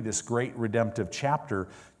 53, this great redemptive chapter,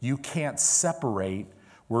 you can't separate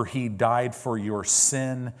where He died for your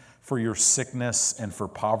sin, for your sickness, and for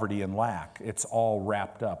poverty and lack. It's all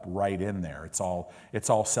wrapped up right in there. It's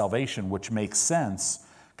all salvation, which makes sense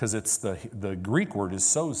because it's the Greek word is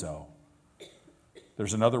sozo.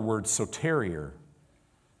 There's another word, soterior.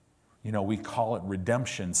 You know, we call it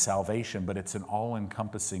redemption, salvation, but it's an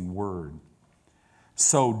all-encompassing word.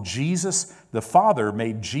 So Jesus, the Father,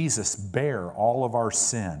 made Jesus bear all of our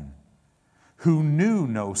sin, who knew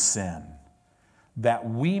no sin, that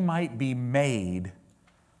we might be made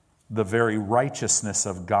the very righteousness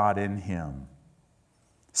of God in Him.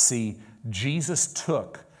 See, Jesus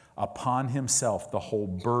took upon Himself the whole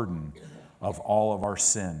burden of all of our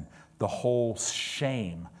sin, the whole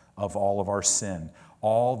shame of all of our sin,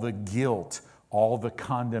 all the guilt, all the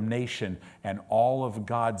condemnation, and all of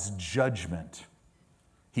God's judgment.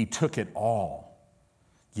 He took it all.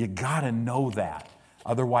 You got to know that.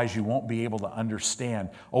 Otherwise, you won't be able to understand.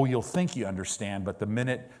 Oh, you'll think you understand, but the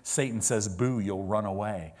minute Satan says boo, you'll run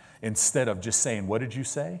away. Instead of just saying, what did you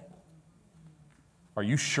say? Are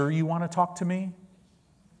you sure you want to talk to me?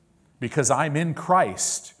 Because I'm in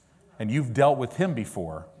Christ, and you've dealt with Him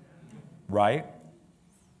before. right?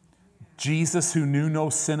 Jesus, who knew no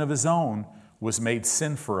sin of his own, was made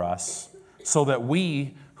sin for us, so that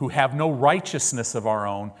we, who have no righteousness of our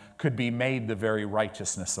own, could be made the very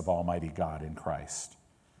righteousness of Almighty God in Christ.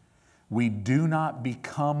 We do not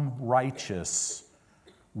become righteous,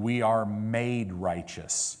 we are made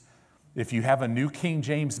righteous. If you have a New King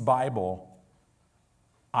James Bible,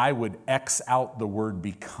 I would X out the word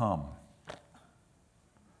become.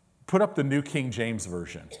 Put up the New King James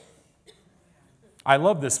Version. I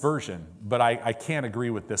love this version, but I can't agree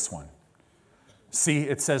with this one. See,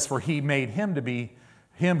 it says, for he made him to be,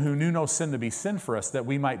 him who knew no sin to be sin for us, that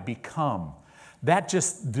we might become. That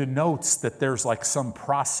just denotes that there's like some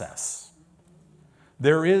process.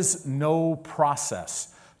 There is no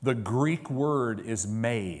process. The Greek word is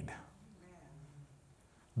made.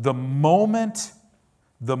 The moment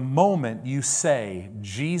you say,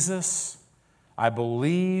 Jesus, I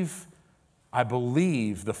believe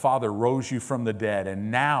the Father rose you from the dead,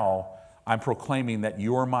 and now I'm proclaiming that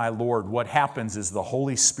you're my Lord. What happens is the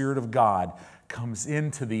Holy Spirit of God comes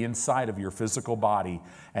into the inside of your physical body,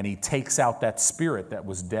 and he takes out that spirit that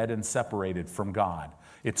was dead and separated from God.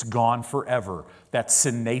 It's gone forever. That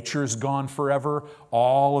sin nature is gone forever.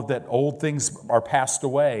 All of that old things are passed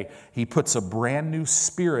away. He puts a brand new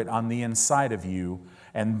spirit on the inside of you.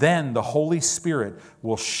 And then the Holy Spirit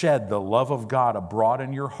will shed the love of God abroad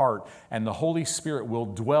in your heart, and the Holy Spirit will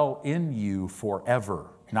dwell in you forever,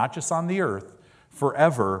 not just on the earth,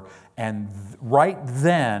 forever. And right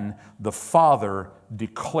then, the Father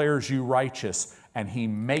declares you righteous, and he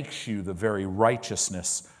makes you the very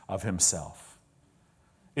righteousness of himself.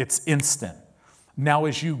 It's instant. Now,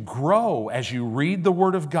 as you grow, as you read the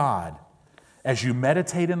Word of God, as you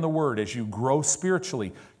meditate in the Word, as you grow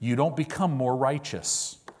spiritually, you don't become more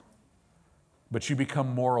righteous, but you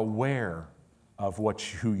become more aware of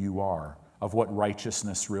who you are, of what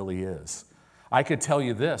righteousness really is. I could tell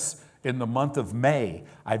you this, in the month of May,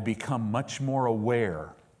 I've become much more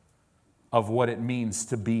aware of what it means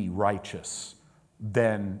to be righteous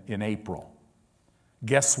than in April.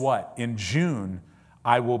 Guess what? In June,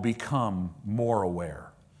 I will become more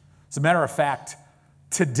aware. As a matter of fact,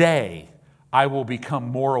 today, I will become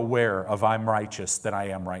more aware of I'm righteous than I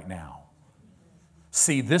am right now.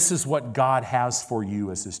 See, this is what God has for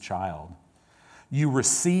you as his child. You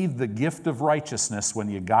received the gift of righteousness when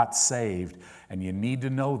you got saved, and you need to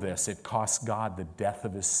know this. It cost God the death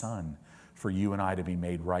of his Son for you and I to be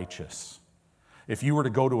made righteous. If you were to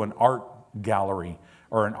go to an art gallery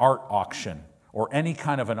or an art auction or any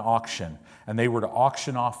kind of an auction, and they were to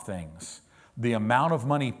auction off things, the amount of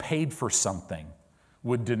money paid for something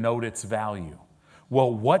would denote its value.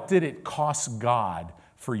 Well, what did it cost God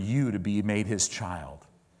for you to be made his child?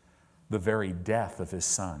 The very death of his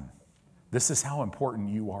Son. This is how important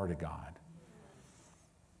you are to God.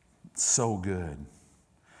 So good.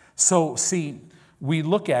 So, see, we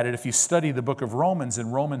look at it, if you study the book of Romans, in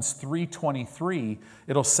Romans 3:23,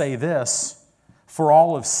 it'll say this, for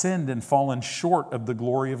all have sinned and fallen short of the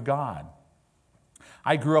glory of God.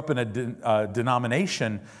 I grew up in a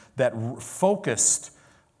denomination that focused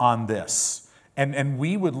on this. And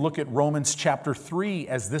we would look at Romans chapter 3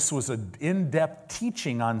 as this was an in-depth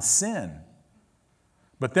teaching on sin.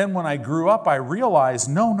 But then when I grew up, I realized,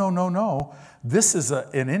 no. This is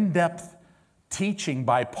an in-depth teaching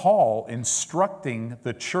by Paul instructing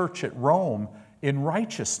the church at Rome in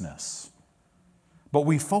righteousness. But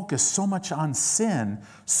we focus so much on sin,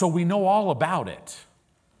 so we know all about it.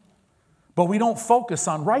 But we don't focus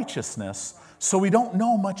on righteousness, so we don't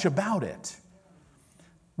know much about it.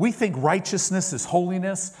 We think righteousness is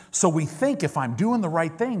holiness, so we think if I'm doing the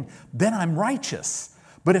right thing, then I'm righteous.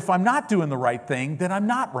 But if I'm not doing the right thing, then I'm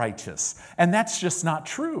not righteous. And that's just not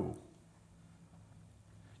true.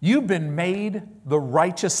 You've been made the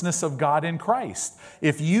righteousness of God in Christ.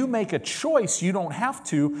 If you make a choice, you don't have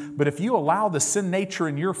to, but if you allow the sin nature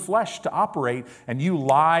in your flesh to operate and you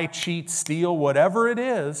lie, cheat, steal, whatever it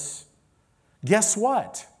is, guess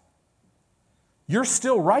what? You're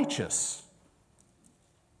still righteous.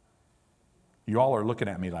 You all are looking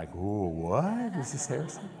at me like, oh, what? Is this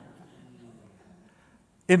heresy?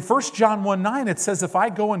 In 1 John 1:9, it says, if I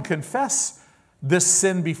go and confess this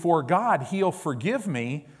sin before God, he'll forgive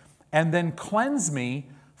me and then cleanse me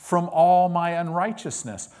from all my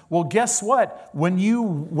unrighteousness. Well, guess what? When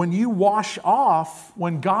you wash off,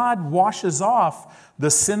 when God washes off the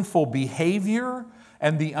sinful behavior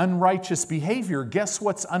and the unrighteous behavior, guess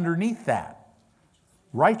what's underneath that?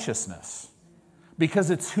 Righteousness. Because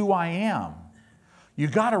it's who I am. You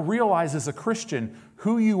got to realize as a Christian,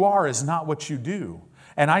 who you are is not what you do.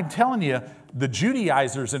 And I'm telling you, the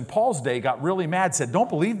Judaizers in Paul's day got really mad, said, don't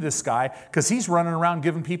believe this guy because he's running around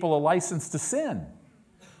giving people a license to sin.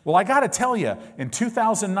 Well, I got to tell you, in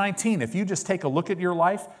 2019, if you just take a look at your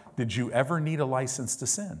life, did you ever need a license to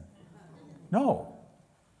sin? No.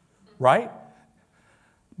 Right?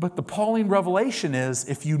 But the Pauline revelation is,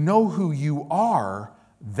 if you know who you are,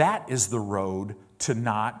 that is the road to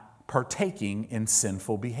not partaking in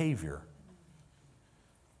sinful behavior.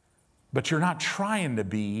 But you're not trying to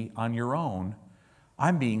be on your own.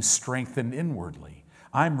 I'm being strengthened inwardly.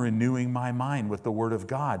 I'm renewing my mind with the Word of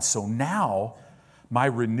God. So now, my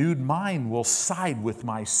renewed mind will side with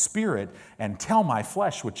my spirit and tell my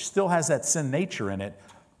flesh, which still has that sin nature in it,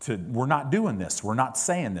 we're not doing this, we're not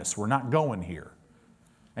saying this, we're not going here.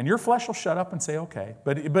 And your flesh will shut up and say, okay,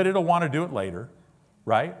 but it'll want to do it later,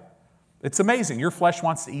 right? It's amazing. Your flesh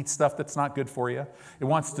wants to eat stuff that's not good for you. It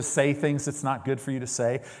wants to say things that's not good for you to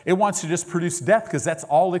say. It wants to just produce death because that's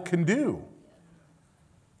all it can do.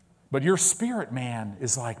 But your spirit man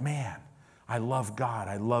is like, man, I love God.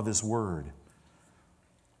 I love His Word.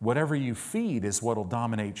 Whatever you feed is what will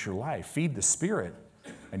dominate your life. Feed the Spirit,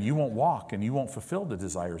 and you won't walk and you won't fulfill the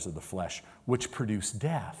desires of the flesh, which produce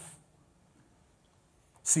death.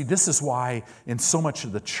 See, this is why in so much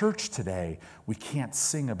of the church today, we can't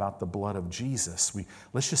sing about the blood of Jesus.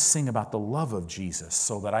 Let's just sing about the love of Jesus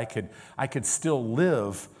so that I could still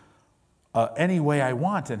live any way I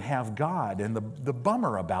want and have God. And the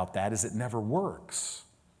bummer about that is it never works.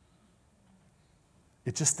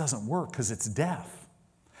 It just doesn't work because it's death.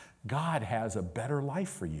 God has a better life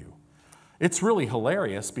for you. It's really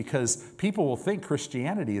hilarious because people will think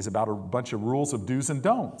Christianity is about a bunch of rules of do's and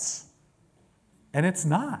don'ts. And it's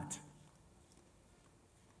not.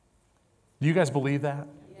 Do you guys believe that?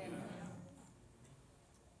 Yeah.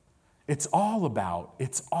 It's all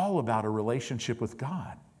about a relationship with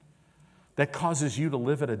God that causes you to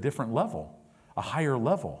live at a different level, a higher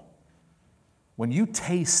level. When you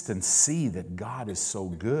taste and see that God is so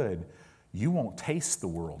good, you won't taste the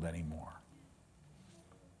world anymore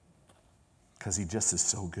because He just is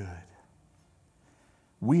so good.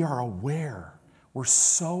 We are aware. We're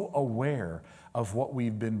so aware of what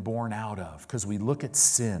we've been born out of because we look at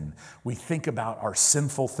sin. We think about our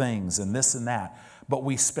sinful things and this and that, but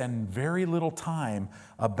we spend very little time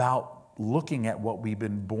about looking at what we've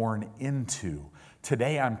been born into.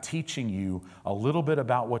 Today I'm teaching you a little bit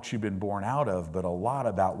about what you've been born out of, but a lot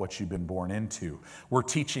about what you've been born into. We're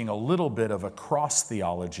teaching a little bit of a cross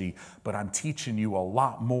theology, but I'm teaching you a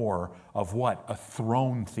lot more of what? A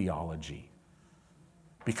throne theology.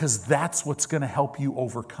 Because that's what's going to help you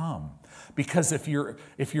overcome. Because if you're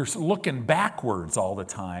looking backwards all the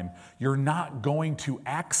time, you're not going to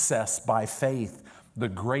access by faith the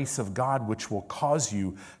grace of God, which will cause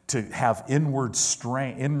you to have inward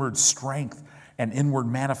strength and inward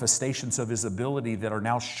manifestations of His ability that are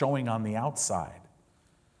now showing on the outside.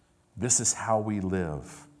 This is how we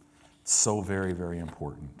live. It's so very, very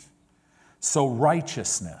important. So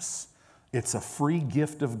righteousness, it's a free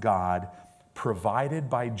gift of God provided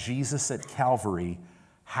by Jesus at Calvary.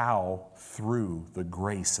 How? Through the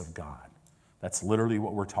grace of God. That's literally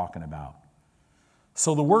what we're talking about.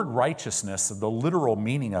 So the word righteousness, the literal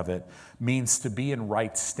meaning of it, means to be in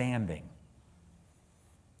right standing.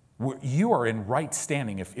 You are in right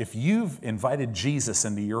standing. If you've invited Jesus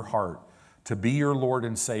into your heart to be your Lord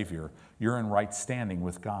and Savior, you're in right standing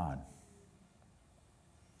with God.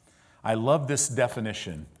 I love this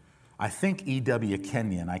definition. I think E.W.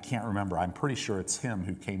 Kenyon, I can't remember, I'm pretty sure it's him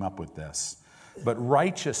who came up with this. But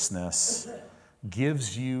righteousness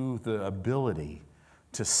gives you the ability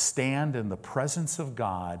to stand in the presence of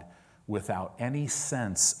God without any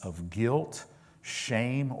sense of guilt,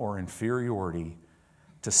 shame, or inferiority,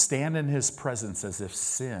 to stand in His presence as if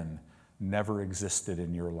sin never existed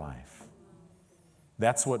in your life.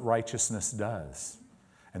 That's what righteousness does.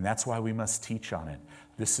 And that's why we must teach on it.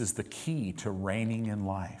 This is the key to reigning in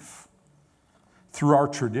life. Through our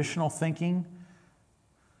traditional thinking,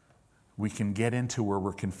 we can get into where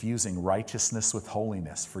we're confusing righteousness with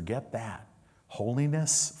holiness. Forget that.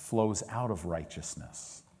 Holiness flows out of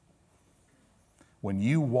righteousness. When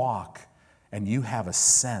you walk and you have a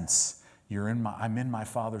sense, I'm in my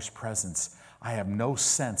Father's presence, I have no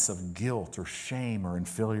sense of guilt or shame or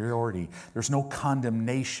inferiority. There's no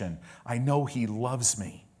condemnation. I know He loves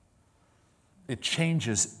me. It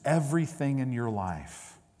changes everything in your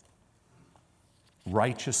life.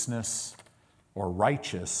 Righteousness or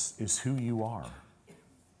righteous is who you are.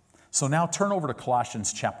 So now turn over to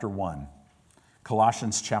Colossians chapter 1.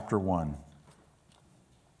 Colossians chapter 1.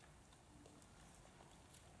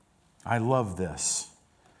 I love this.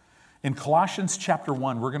 In Colossians chapter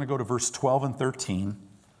 1, we're going to go to verse 12 and 13.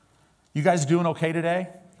 You guys doing okay today?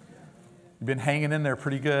 You've been hanging in there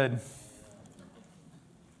pretty good.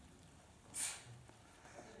 It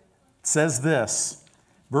says this,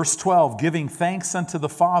 verse 12, giving thanks unto the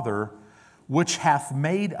Father, which hath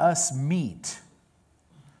made us meet.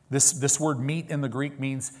 This word meet in the Greek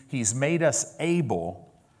means he's made us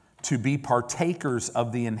able to be partakers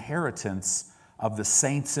of the inheritance of the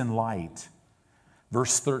saints in light.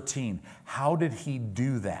 Verse 13, how did he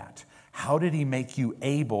do that? How did he make you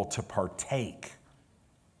able to partake?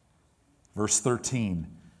 Verse 13,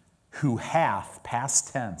 who hath,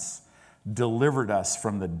 past tense, delivered us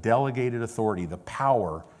from the delegated authority, the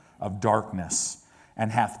power of darkness,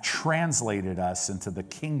 and hath translated us into the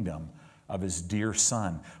kingdom of his dear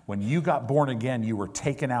Son. When you got born again, you were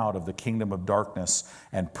taken out of the kingdom of darkness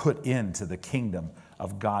and put into the kingdom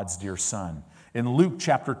of God's dear Son. In Luke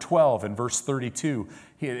chapter 12 and verse 32,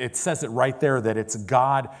 it says it right there that it's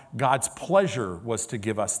God's pleasure was to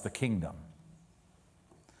give us the kingdom.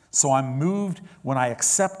 So I'm moved, when I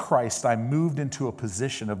accept Christ, I'm moved into a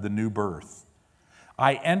position of the new birth.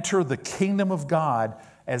 I enter the kingdom of God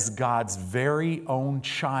as God's very own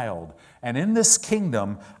child. And in this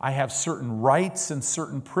kingdom, I have certain rights and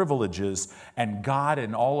certain privileges, and God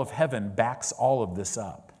and all of heaven backs all of this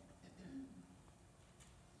up.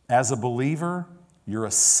 As a believer, you're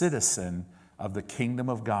a citizen of the kingdom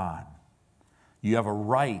of God. You have a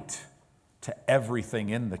right to everything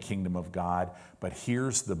in the kingdom of God, but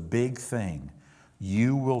here's the big thing.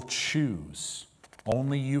 You will choose,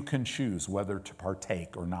 only you can choose whether to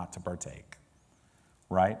partake or not to partake.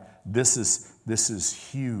 Right? This is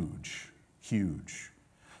huge, huge.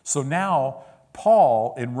 So now,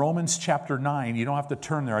 Paul in Romans chapter 9, you don't have to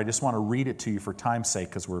turn there, I just want to read it to you for time's sake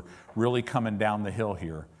because we're really coming down the hill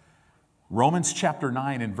here. Romans chapter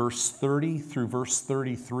 9 in verse 30 through verse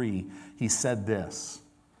 33, he said this.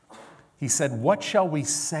 He said, what shall we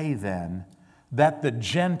say then that the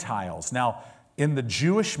Gentiles, now in the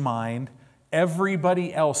Jewish mind,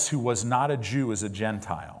 everybody else who was not a Jew is a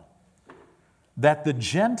Gentile. That the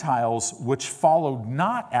Gentiles which followed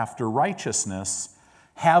not after righteousness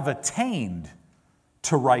have attained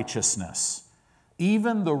to righteousness,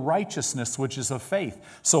 even the righteousness which is of faith.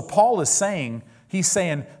 So Paul is saying, he's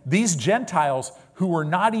saying these Gentiles who were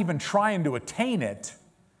not even trying to attain it,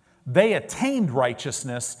 they attained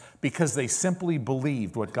righteousness because they simply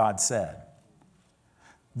believed what God said.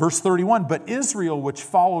 Verse 31, but Israel which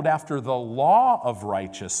followed after the law of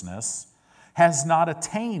righteousness has not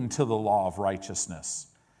attained to the law of righteousness.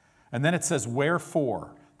 And then it says,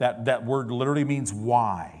 wherefore? That word literally means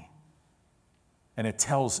why. And it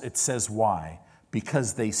says why.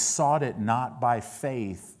 Because they sought it not by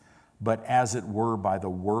faith, but as it were by the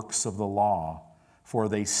works of the law. For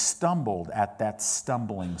they stumbled at that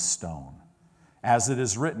stumbling stone. As it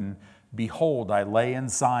is written, behold, I lay in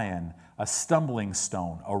Zion a stumbling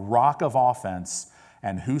stone, a rock of offense,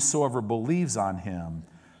 and whosoever believes on him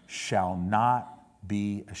shall not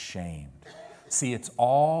be ashamed. See, it's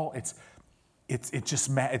a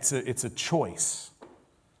choice.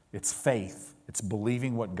 It's faith. It's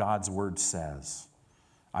believing what God's word says.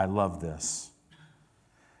 I love this.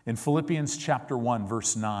 In Philippians chapter 1,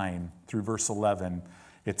 verse 9 through verse 11,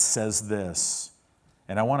 it says this,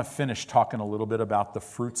 and I want to finish talking a little bit about the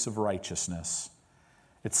fruits of righteousness.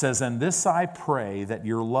 It says, and this I pray, that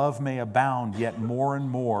your love may abound yet more and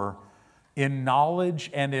more in knowledge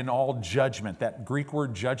and in all judgment. That Greek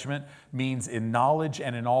word judgment means in knowledge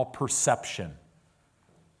and in all perception.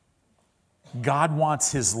 God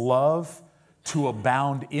wants his love to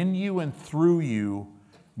abound in you and through you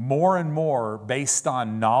more and more based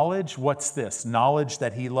on knowledge. What's this? Knowledge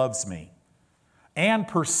that he loves me. And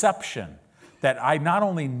perception, that I not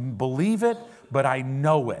only believe it, but I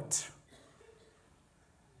know it.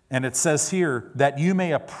 And it says here that you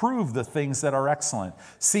may approve the things that are excellent.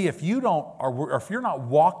 See, if you don't, or if you're not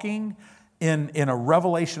walking in a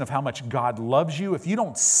revelation of how much God loves you, if you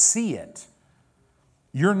don't see it,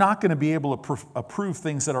 you're not going to be able to approve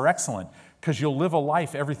things that are excellent, because you'll live a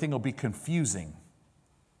life, everything will be confusing.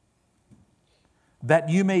 That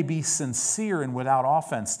you may be sincere and without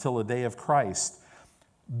offense till the day of Christ,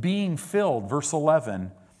 being filled, verse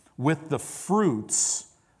 11, with the fruits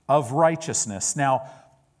of righteousness. Now,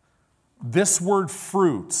 this word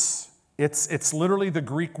fruits, it's literally the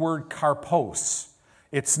Greek word karpos.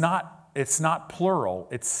 It's not plural,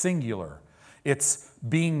 it's singular. It's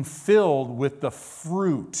being filled with the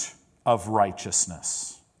fruit of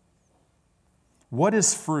righteousness. What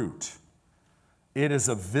is fruit? It is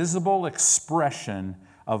a visible expression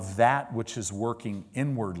of that which is working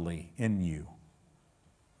inwardly in you.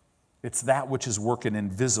 It's that which is working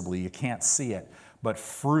invisibly. You can't see it, but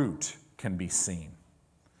fruit can be seen.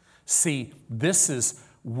 See,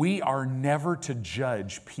 we are never to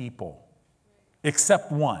judge people,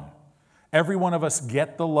 except one. Every one of us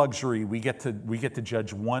get the luxury, we get to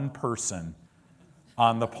judge one person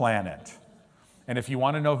on the planet. And if you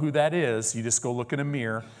want to know who that is, you just go look in a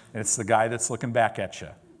mirror, and it's the guy that's looking back at you.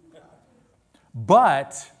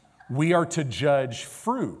 But we are to judge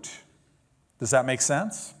fruit. Does that make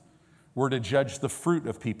sense? We're to judge the fruit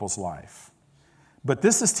of people's life. But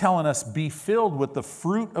this is telling us, be filled with the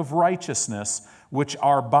fruit of righteousness, which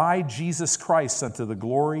are by Jesus Christ unto the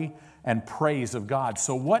glory and praise of God.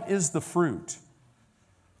 So what is the fruit?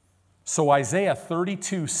 So Isaiah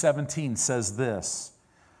 32:17 says this,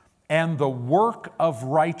 and the work of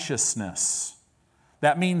righteousness.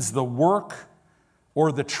 That means the work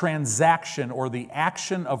or the transaction or the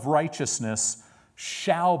action of righteousness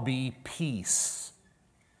shall be peace.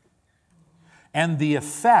 And the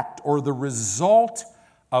effect or the result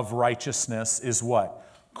of righteousness is what?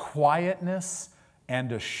 Quietness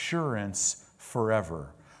and assurance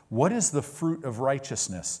forever. What is the fruit of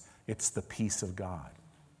righteousness? It's the peace of God.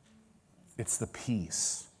 It's the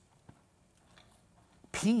peace.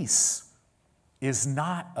 Peace is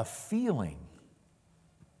not a feeling.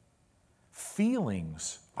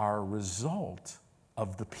 Feelings are a result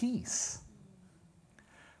of the peace.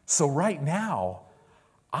 So right now,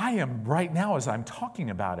 as I'm talking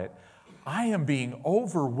about it, I am being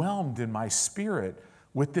overwhelmed in my spirit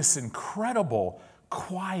with this incredible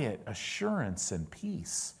quiet assurance and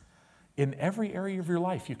peace. In every area of your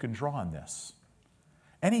life, you can draw on this.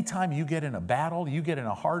 Anytime you get in a battle, you get in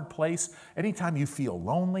a hard place, anytime you feel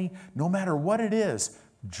lonely, no matter what it is,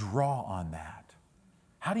 draw on that.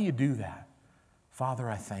 How do you do that? Father,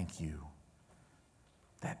 I thank you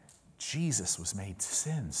that Jesus was made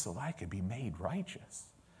sin so that I could be made righteous.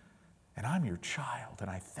 And I'm your child, and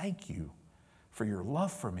I thank you for your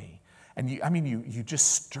love for me. And you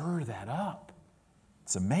just stir that up.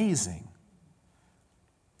 It's amazing.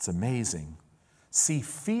 It's amazing. See,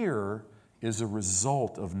 fear is a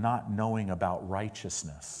result of not knowing about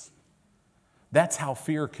righteousness. That's how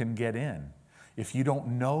fear can get in. If you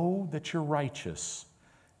don't know that you're righteous,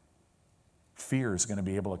 fear is going to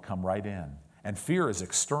be able to come right in. And fear is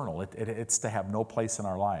external. It's to have no place in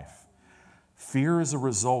our life. Fear is a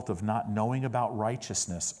result of not knowing about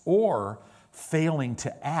righteousness or failing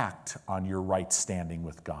to act on your right standing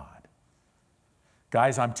with God.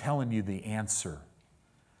 Guys, I'm telling you the answer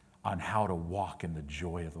on how to walk in the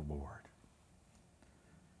joy of the Lord.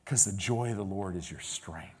 Because the joy of the Lord is your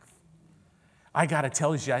strength. I got to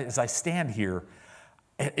tell you, as I stand here,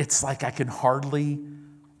 it's like I can hardly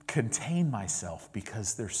contain myself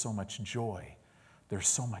because there's so much joy. There's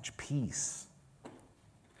so much peace.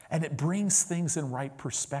 And it brings things in right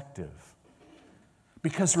perspective.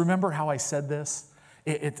 Because remember how I said this?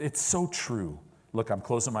 It's so true. Look, I'm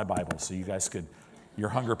closing my Bible so you guys your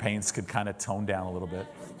hunger pains could kind of tone down a little bit.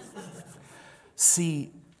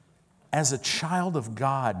 See, as a child of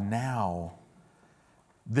God now,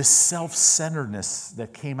 this self-centeredness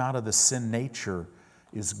that came out of the sin nature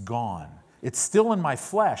is gone. It's still in my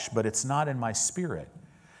flesh, but it's not in my spirit.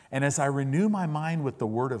 And as I renew my mind with the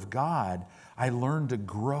Word of God, I learn to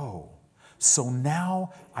grow. So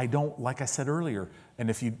now I don't, like I said earlier, and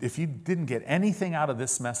if you didn't get anything out of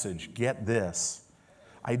this message, get this.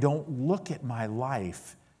 I don't look at my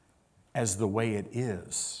life as the way it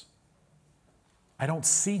is. I don't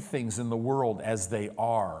see things in the world as they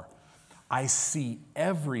are. I see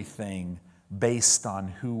everything based on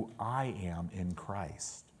who I am in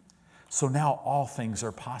Christ. So now all things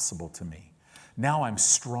are possible to me. Now I'm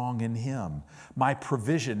strong in Him. My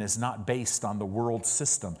provision is not based on the world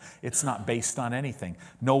system. It's not based on anything.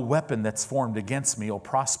 No weapon that's formed against me will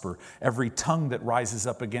prosper. Every tongue that rises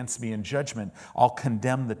up against me in judgment, I'll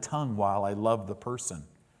condemn the tongue while I love the person.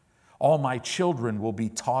 All my children will be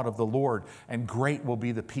taught of the Lord, and great will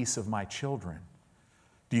be the peace of my children.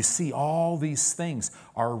 Do you see? All these things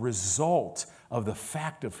are a result of the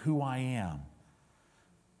fact of who I am.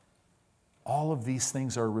 All of these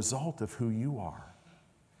things are a result of who you are.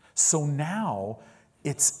 So now,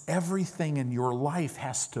 it's everything in your life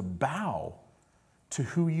has to bow to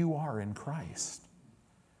who you are in Christ.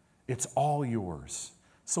 It's all yours.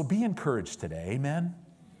 So be encouraged today. Amen.